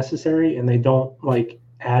where it's necessary, and they don't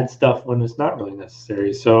add stuff when it's not really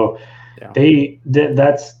necessary. So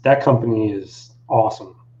that company is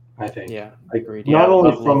awesome, I think. Yeah, I agree. Not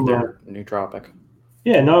only from their nootropic.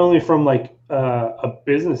 Yeah, not only from a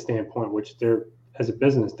business standpoint, which they're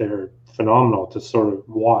phenomenal to sort of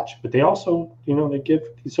watch, but they also they give.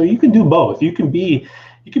 So you can do both. You can be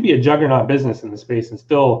a juggernaut business in the space and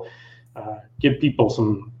still give people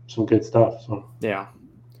some good stuff. So yeah,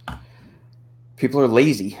 people are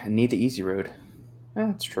lazy and need the easy road. Yeah,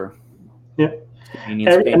 that's true. Yeah,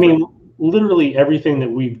 literally everything that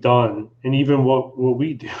we've done, and even what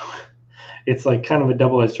we do, it's like kind of a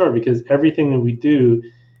double-edged sword, because everything that we do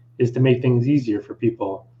is to make things easier for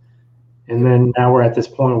people. And then now we're at this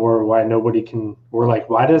point where why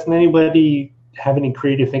doesn't anybody have any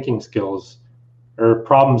creative thinking skills or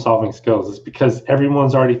problem-solving skills? It's because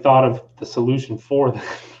everyone's already thought of the solution for them.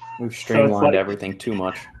 We've streamlined everything too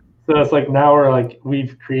much. So it's like now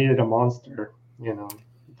we've created a monster, the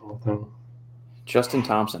whole thing. Justin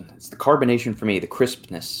Thompson, it's the carbonation for me, the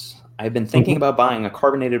crispness. I've been thinking about buying a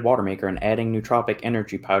carbonated water maker and adding nootropic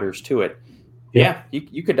energy powders to it. Yeah,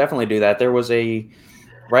 you could definitely do that. There was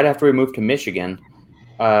right after we moved to Michigan,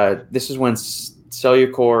 this is when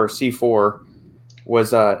Cellucor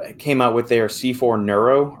C4 came out with their C4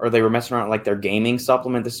 Neuro, or they were messing around with their gaming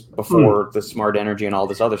supplement. This is before the Smart Energy and all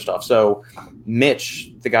this other stuff. So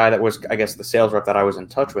Mitch, the guy that was, I guess, the sales rep that I was in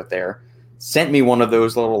touch with there, sent me one of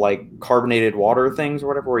those little carbonated water things or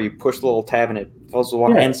whatever, where you push the little tab and it fills the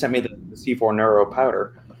water, and sent me the C4 Neuro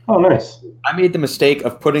powder. Oh, nice. I made the mistake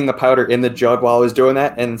of putting the powder in the jug while I was doing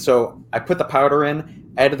that, and so I put the powder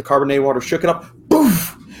in, added the carbonated water, shook it up,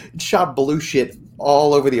 poof! It shot blue shit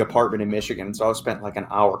all over the apartment in Michigan. So I spent an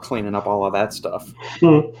hour cleaning up all of that stuff.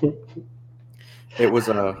 It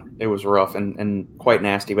was rough and quite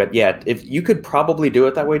nasty. But yeah, if you could probably do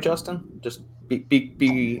it that way, Justin, just be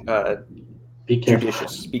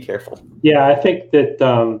judicious, be careful. Yeah, I think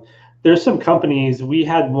that there's some companies. We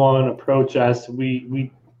had one approach us.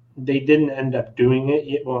 They didn't end up doing it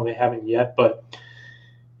yet. Well, they haven't yet, but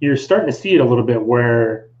you're starting to see it a little bit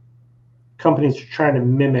where companies are trying to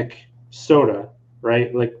mimic soda,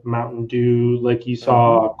 right? Like Mountain Dew, like you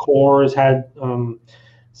saw Coors had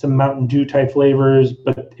some Mountain Dew type flavors,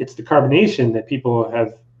 but it's the carbonation that people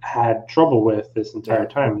have had trouble with this entire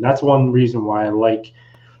time. And that's one reason why I like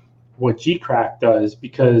what G-Crack does,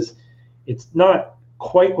 because it's not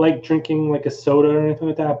quite like drinking a soda or anything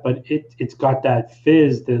like that, but it's got that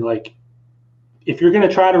fizz that if you're going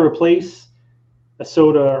to try to replace a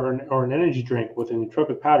soda or an energy drink with a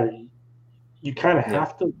nootropic powder, you kind of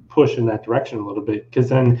have to push in that direction a little bit, because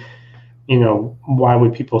then, why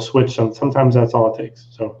would people switch? Sometimes that's all it takes.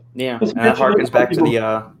 So yeah, and that harkens back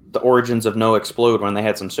to the origins of No Explode, when they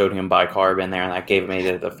had some sodium bicarb in there, and that made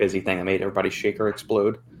it the fizzy thing that made everybody's shaker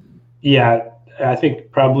explode. Yeah, I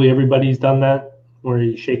think probably everybody's done that, where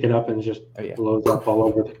you shake it up and it just blows up all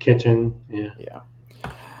over the kitchen. Yeah.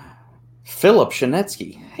 Philip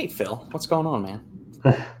Shanetsky. Hey, Phil. What's going on, man?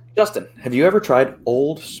 Justin, have you ever tried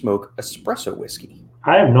Old Smoke espresso whiskey?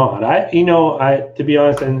 I have not. To be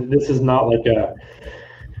honest, and this is not like a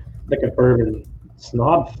bourbon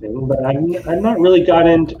snob thing, but I'm not really got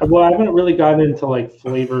into. Well, I haven't really gotten into like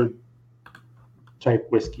flavored type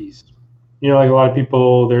whiskeys. Like a lot of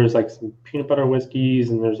people, there's like some peanut butter whiskeys,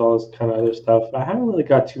 and there's all this kind of other stuff. I haven't really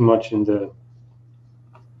got too much into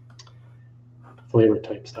flavor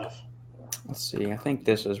type stuff. Let's see. I think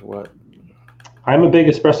this is what. I'm a big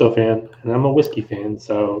espresso fan, and I'm a whiskey fan,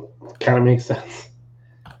 so it kind of makes sense.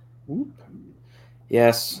 Whoop.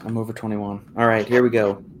 Yes, I'm over 21. All right, here we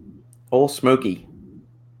go. Old Smoky.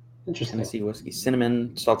 Interesting. Tennessee whiskey.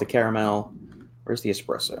 Cinnamon, salted caramel. Where's the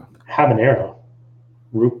espresso? Habanero.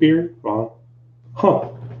 Root beer? Wrong. Huh.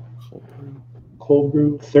 Cold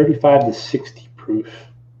brew, 35 to 60 proof.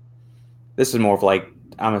 This is more of like,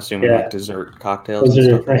 I'm assuming like dessert cocktails.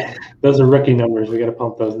 Those are rookie numbers. We got to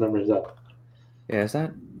pump those numbers up. Yeah, is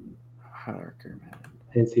that? I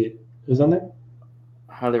didn't see it. It was on there?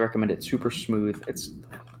 Highly recommend it. Super smooth.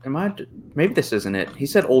 Maybe this isn't it. He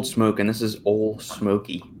said Old Smoke, and this is Old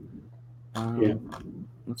Smoky.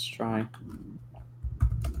 Let's try.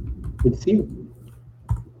 Good to see you.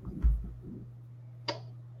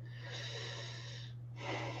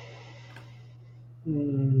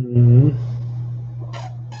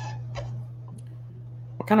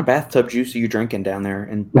 What kind of bathtub juice are you drinking down there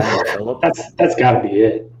in Philip? That's got to be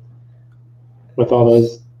it. With all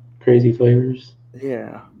those crazy flavors.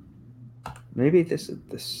 Yeah. Maybe this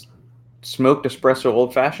smoked espresso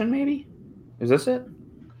old fashioned. Maybe is this it?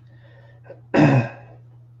 Huh.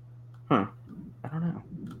 I don't know.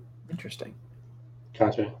 Interesting.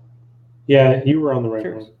 Gotcha. Yeah, you were on the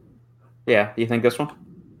right one. Yeah. You think this one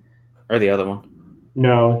or the other one?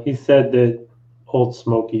 No, he said that Old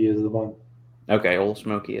Smoky is the one. Okay, Old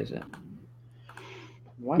Smoky is it?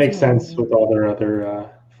 Makes sense with all their other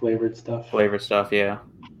flavored stuff. Flavored stuff, yeah.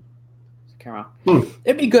 Caramel.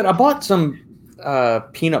 It'd be good. I bought some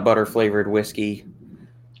peanut butter flavored whiskey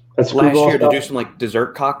last year to do some like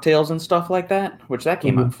dessert cocktails and stuff like that, which that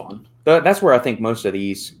came out fun. But that's where I think most of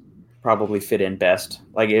these probably fit in best.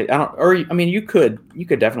 Like you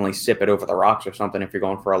could definitely sip it over the rocks or something if you're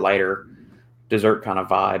going for a lighter dessert kind of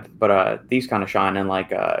vibe, but these kind of shine in like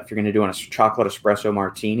if you're going to do a chocolate espresso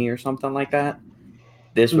martini or something like that,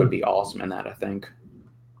 this would be awesome in that, I think.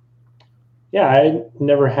 Yeah, I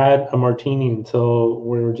never had a martini until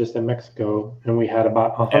we were just in Mexico, and we had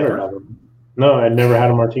about 100 of them. No, I'd never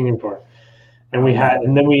had a martini before, and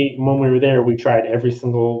then when we were there, we tried every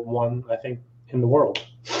single one I think in the world.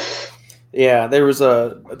 Yeah, there's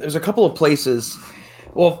a couple of places.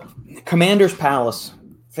 Well, Commander's Palace,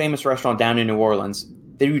 famous restaurant down in New Orleans,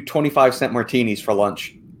 they do 25-cent martinis for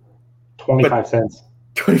lunch. 25 cents.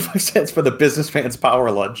 25 cents for the businessman's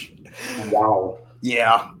power lunch. Wow.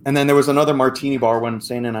 Yeah. And then there was another martini bar when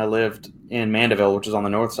Zane and I lived in Mandeville, which is on the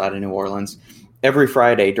north side of New Orleans. Every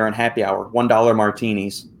Friday during happy hour, $1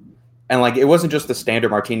 martinis. And like it wasn't just the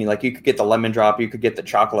standard martini. Like you could get the lemon drop, you could get the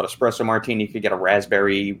chocolate espresso martini, you could get a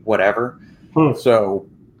raspberry whatever. So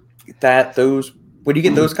when you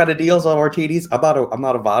get those kind of deals on martinis, I'm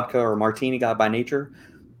not a vodka or martini guy by nature.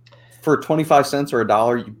 For 25 cents or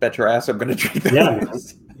 $1, you bet your ass I'm going to drink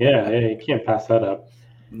that. Yeah, you can't pass that up.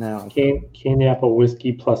 No. Candy apple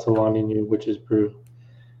whiskey plus Alani Nu witch's brew.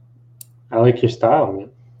 I like your style, man.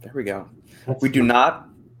 There we go. We do not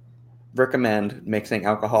recommend mixing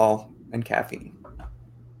alcohol and caffeine.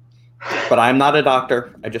 But I'm not a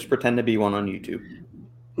doctor. I just pretend to be one on YouTube.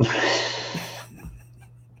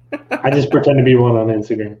 I just pretend to be one on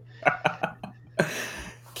Instagram.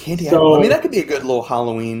 Candy apple. I mean, that could be a good little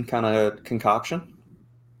Halloween kind of concoction.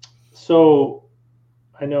 So,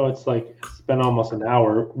 I know it's been almost an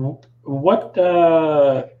hour. What did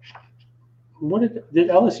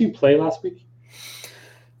LSU play last week?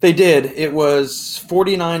 They did. It was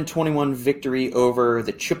 49-21 victory over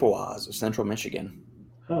the Chippewas of Central Michigan.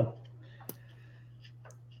 Oh.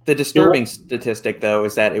 The disturbing statistic, though,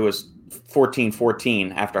 is that it was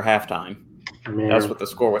 14-14 after halftime. Man. That's what the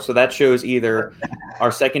score was. So that shows either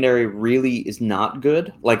our secondary really is not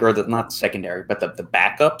good, not secondary, but the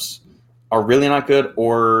backups are really not good,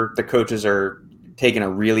 or the coaches are taking it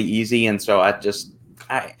really easy. And so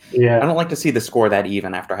I Yeah. don't like to see the score that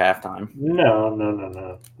even after halftime.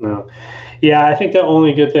 No. Yeah, I think the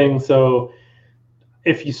only good thing. So,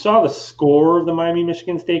 if you saw the score of the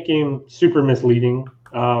Miami-Michigan State game, super misleading.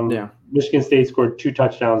 Yeah. Michigan State scored 2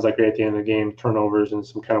 touchdowns like right at the end of the game, turnovers and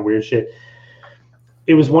some kind of weird shit.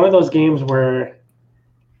 It was one of those games where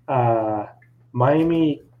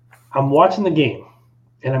Miami, I'm watching the game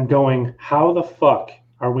and I'm going, how the fuck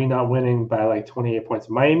are we not winning by like 28 points?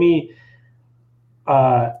 Miami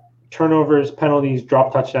turnovers, penalties,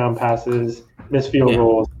 drop touchdown passes, missed field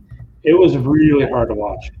goals. It was really hard to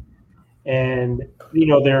watch. And,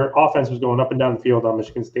 their offense was going up and down the field on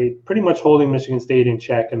Michigan State, pretty much holding Michigan State in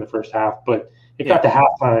check in the first half. But it got to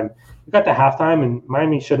halftime. And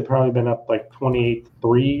Miami should have probably been up like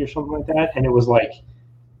 28-3 or something like that. And it was like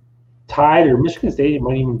tied, or Michigan State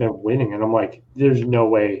might even been winning. And I'm like, there's no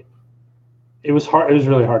way. It was hard. It was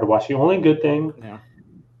really hard to watch. The only good thing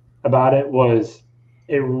about it was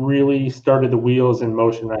it really started the wheels in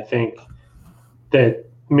motion. I think that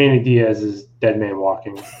Manny Diaz is dead man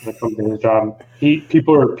walking when it comes to his job.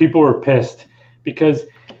 People were pissed because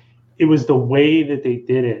it was the way that they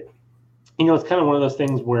did it. It's kind of one of those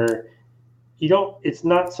things where it's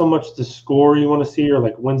not so much the score you want to see or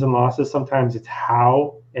like wins and losses. Sometimes it's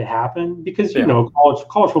how it happened because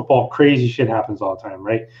college football, crazy shit happens all the time,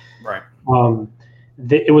 right? Right.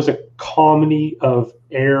 It was a comedy of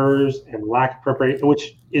errors and lack of preparation,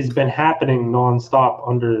 which has been happening nonstop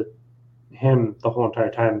under him the whole entire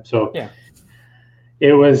time. So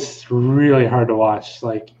it was really hard to watch.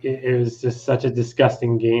 Like it was just such a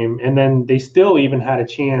disgusting game. And then they still even had a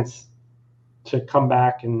chance to come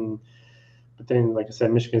back, but then, like I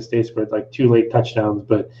said, Michigan State scored like 2 late touchdowns.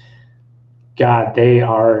 But God, they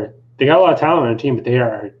got a lot of talent on their team, but they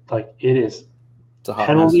are like, it is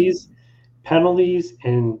penalties,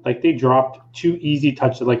 and like they dropped 2 easy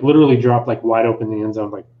touches, like literally dropped like wide open in the end zone,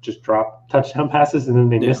 like just dropped touchdown passes, and then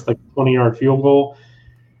they missed like a 20-yard field goal.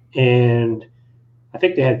 And I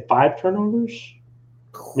think they had 5 turnovers.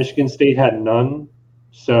 Michigan State had none.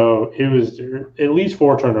 So it was at least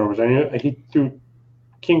 4 turnovers.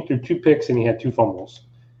 King threw 2 picks and he had 2 fumbles.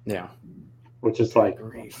 Yeah. Which is like, all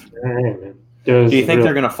right, man. Do you think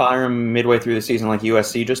they're going to fire him midway through the season like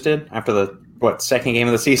USC just did? After the, second game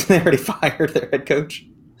of the season, they already fired their head coach?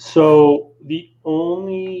 So the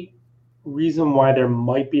only reason why there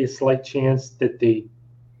might be a slight chance that they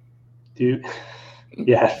do,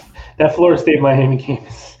 that Florida State-Miami game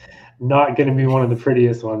is not going to be one of the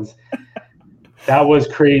prettiest ones. That was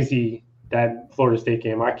crazy, that Florida State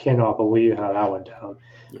game. I cannot believe how that went down.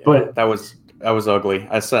 Yeah, but that was ugly.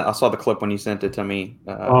 I saw the clip when you sent it to me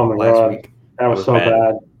last week. That was so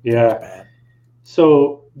bad. Yeah. Bad.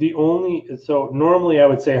 So normally I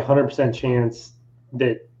would say 100% chance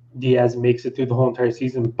that Diaz makes it through the whole entire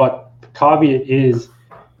season, but the caveat is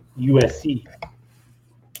USC.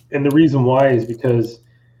 And the reason why is because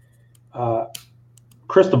Mario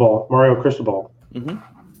Cristobal,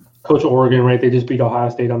 coach of Oregon, right? They just beat Ohio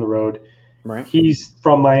State on the road. Right. He's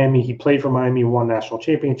from Miami. He played for Miami, won national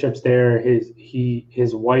championships there.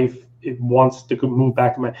 His wife wants to move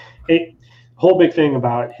back to Miami. Whole big thing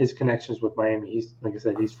about his connections with Miami. He's, like I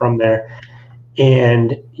said, he's from there.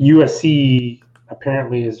 And USC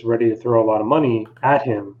apparently is ready to throw a lot of money at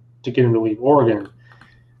him to get him to leave Oregon.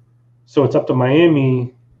 So it's up to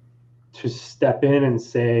Miami to step in and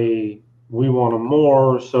say, we want him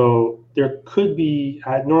more. So there could be,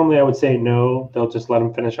 normally I would say no, they'll just let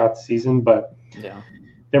him finish out the season, but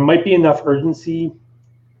there might be enough urgency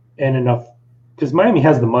and enough, because Miami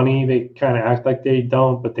has the money. They kind of act like they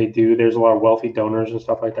don't, but they do. There's a lot of wealthy donors and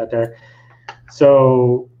stuff like that there.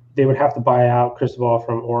 So they would have to buy out Cristobal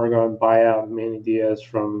from Oregon, buy out Manny Diaz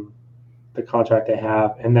from the contract they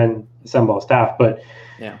have, and then assemble a staff. But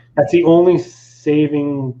that's the only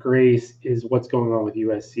saving grace is what's going on with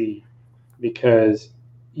USC, because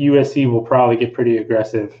USC will probably get pretty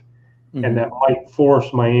aggressive, and that might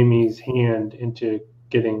force Miami's hand into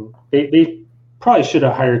getting. They probably should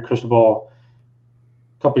have hired Cristobal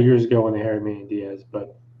a couple of years ago when they hired Manny Diaz,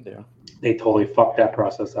 but they totally fucked that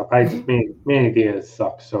process up. Manny Diaz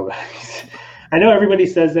sucks so bad. I know everybody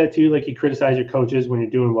says that too, like you criticize your coaches when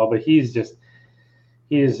you're doing well, but he is just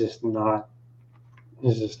not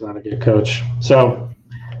a good coach. So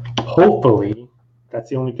hopefully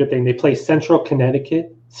that's the only good thing. They play Central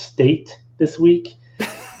Connecticut State this week.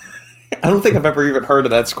 I don't think I've ever even heard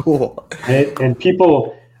of that school. And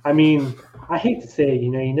people, I mean, I hate to say,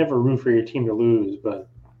 you never root for your team to lose, but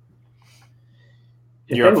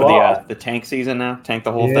you're up for the tank season now. Tank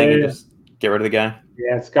the whole thing and just get rid of the guy.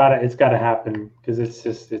 Yeah, it's gotta happen because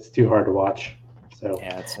it's too hard to watch. So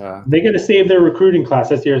yeah, it's they got to save their recruiting class.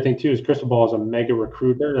 That's the other thing too. Is Cristobal is a mega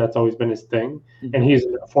recruiter. That's always been his thing, and he's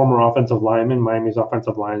a former offensive lineman. Miami's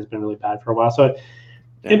offensive line has been really bad for a while, so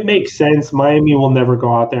it makes sense. Miami will never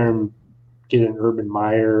go out there and get an Urban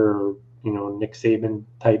Meyer or Nick Saban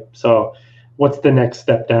type. So what's the next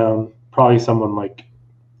step down? Probably someone like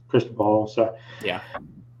Cristobal. So yeah,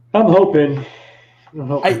 I'm hoping,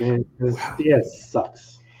 man, because it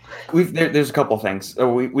sucks. There's a couple things.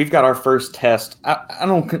 So we've got our first test. I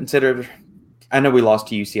don't consider. I know we lost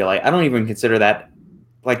to UCLA. I don't even consider that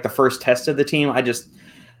like the first test of the team. I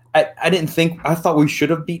didn't think. I thought we should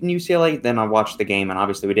have beaten UCLA. Then I watched the game, and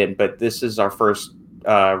obviously we didn't. But this is our first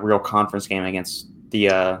real conference game against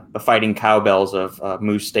the Fighting Cowbells of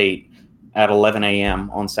Moose State at 11 a.m.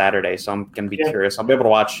 on Saturday. So I'm going to be curious. I'll be able to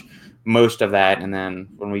watch most of that, and then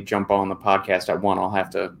when we jump on the podcast at 1, I'm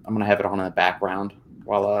going to have it on in the background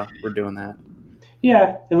while we're doing that.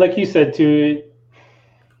 Yeah, and like you said too,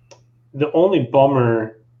 the only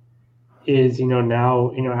bummer is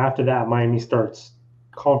now after that Miami starts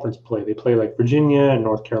conference play. They play like Virginia and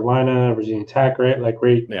North Carolina, Virginia Tech, right?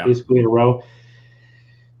 Basically in a row.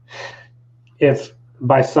 If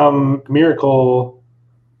by some miracle,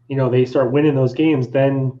 they start winning those games,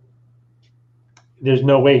 then there's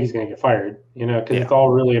no way he's going to get fired, because it's all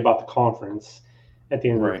really about the conference at the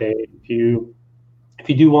end of the day. If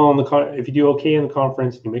you do well if you do okay in the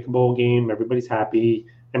conference, you make a bowl game, everybody's happy.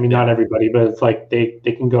 I mean, not everybody, but it's like they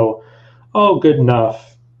can go, oh, good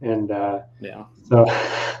enough. And so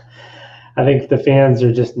I think the fans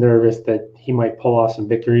are just nervous that he might pull off some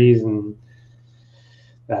victories and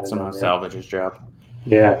somehow salvage his job.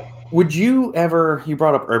 Yeah. Would you ever? You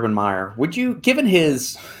brought up Urban Meyer. Would you, given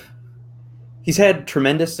he's had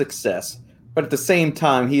tremendous success, but at the same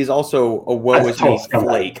time, he's also a woe-is-me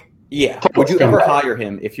flake. Yeah. Would you ever hire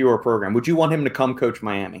him if you were a program? Would you want him to come coach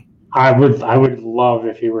Miami? I would love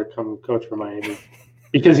if he were to come coach for Miami,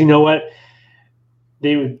 because you know what,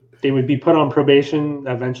 they would be put on probation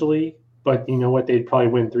eventually, but you know what, they'd probably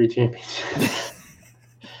win 3 championships.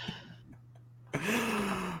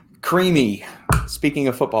 Creamy. Speaking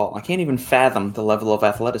of football, I can't even fathom the level of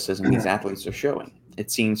athleticism these athletes are showing.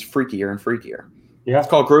 It seems freakier and freakier. Yeah, it's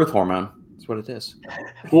called growth hormone. That's what it is.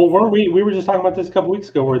 Well, weren't we were just talking about this a couple weeks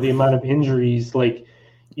ago, where the amount of injuries, like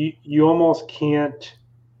you almost can't.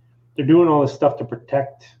 They're doing all this stuff to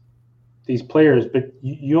protect these players, but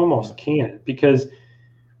you almost can't, because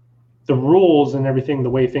the rules and everything, the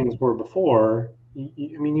way things were before. I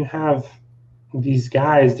mean, you have these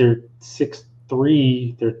guys. They're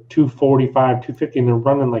 6'3", they're 245, 250, and they're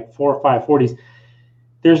running like 4 or 5 40s.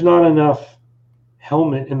 There's not enough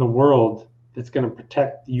helmet in the world that's going to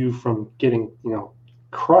protect you from getting,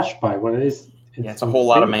 crushed by what it is. It's a whole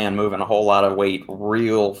lot of man moving, a whole lot of weight,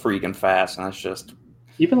 real freaking fast, and that's just.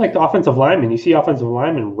 Even like the offensive linemen, you see offensive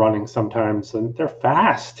linemen running sometimes, and they're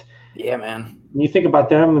fast. Yeah, man. And you think about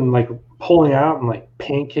them and like pulling out and like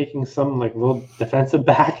pancaking some like little defensive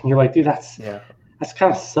back, and you're like, dude, that's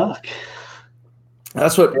kind of suck.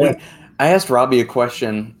 That's what I asked Robbie a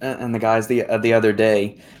question and the guys the other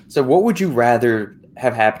day. So, what would you rather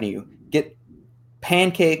have happen to you? Get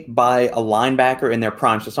pancaked by a linebacker in their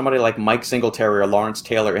prime, so somebody like Mike Singletary or Lawrence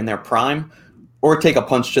Taylor in their prime, or take a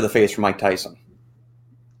punch to the face from Mike Tyson?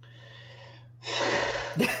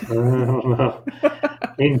 I don't know.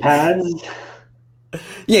 In pads?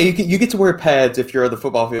 Yeah, you get to wear pads if you're on the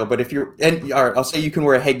football field, but if you're all right, I'll say you can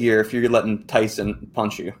wear headgear if you're letting Tyson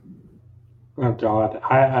punch you. Oh God,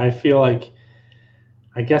 I feel like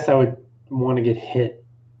I guess I would want to get hit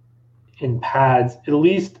in pads. At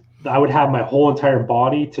least I would have my whole entire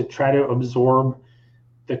body to try to absorb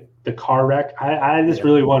the car wreck. I just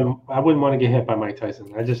really I wouldn't want to get hit by Mike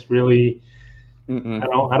Tyson. I just really. I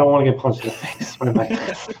don't want to get punched in the face by Mike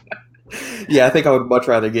Tyson. Yeah, I think I would much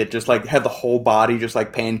rather get just like have the whole body just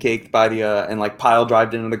like pancaked by the and like pile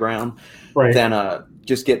drived into the ground, than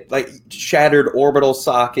just get like shattered orbital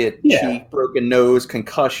socket, cheek, broken nose,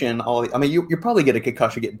 concussion. I mean, you probably get a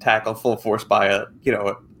concussion getting tackled full force by a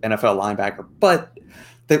NFL linebacker, but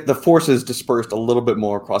the force is dispersed a little bit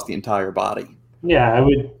more across the entire body. Yeah,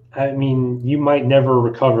 I mean, you might never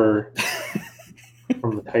recover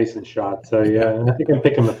from the Tyson shot. So yeah, I think I'm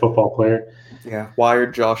picking the football player. Yeah,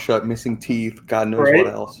 wired, jaw shut, missing teeth, God knows what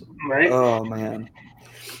else. Right. Oh man,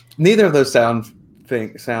 neither of those sound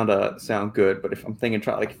good. But if I'm thinking,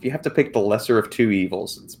 if you have to pick the lesser of two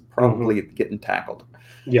evils, it's probably getting tackled.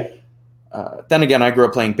 Yeah. Then again, I grew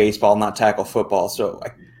up playing baseball, not tackle football, so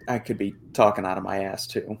I could be talking out of my ass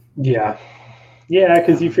too. Yeah. Yeah,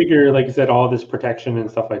 because you figure, like you said, all this protection and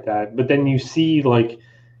stuff like that. But then you see, like,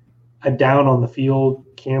 a down on the field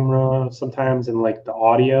camera sometimes and like the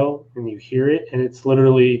audio, and you hear it, and it's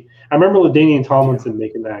literally. I remember LaDainian Tomlinson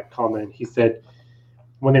making that comment. He said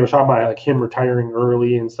when they were talking about like him retiring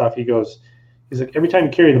early and stuff, he's like every time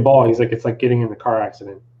you carry the ball, he's like it's like getting in a car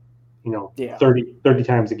accident. 30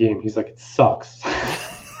 times a game. He's like, it sucks.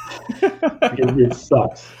 it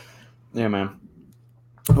sucks. Yeah, man.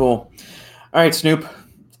 Cool. All right, Snoop.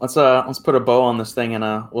 Let's put a bow on this thing and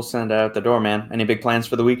we'll send it out the door, man. Any big plans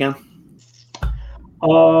for the weekend?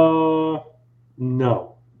 No,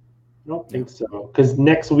 I don't think so. Because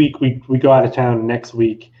next week we go out of town. Next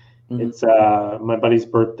week it's my buddy's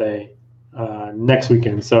birthday. Next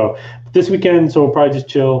weekend. So this weekend, so we'll probably just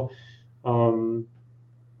chill.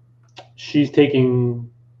 She's taking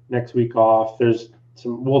next week off. There's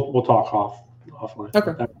some. We'll talk offline.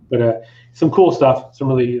 Okay. But some cool stuff, some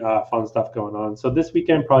really fun stuff going on. So this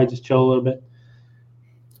weekend, probably just chill a little bit.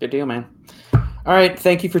 Good deal, man. All right.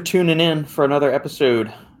 Thank you for tuning in for another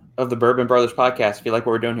episode of the Bourbon Brothers Podcast. If you like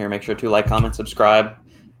what we're doing here, make sure to like, comment, subscribe,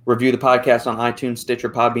 review the podcast on iTunes, Stitcher,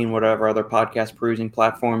 Podbean, whatever other podcast perusing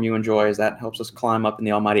platform you enjoy, as that helps us climb up in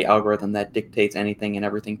the almighty algorithm that dictates anything and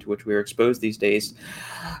everything to which we are exposed these days.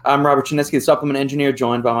 I'm Robert Chinesky, the supplement engineer,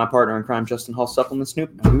 joined by my partner in crime, Justin Hall, Supplement Snoop,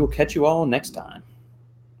 and we will catch you all next time.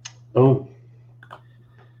 Oh.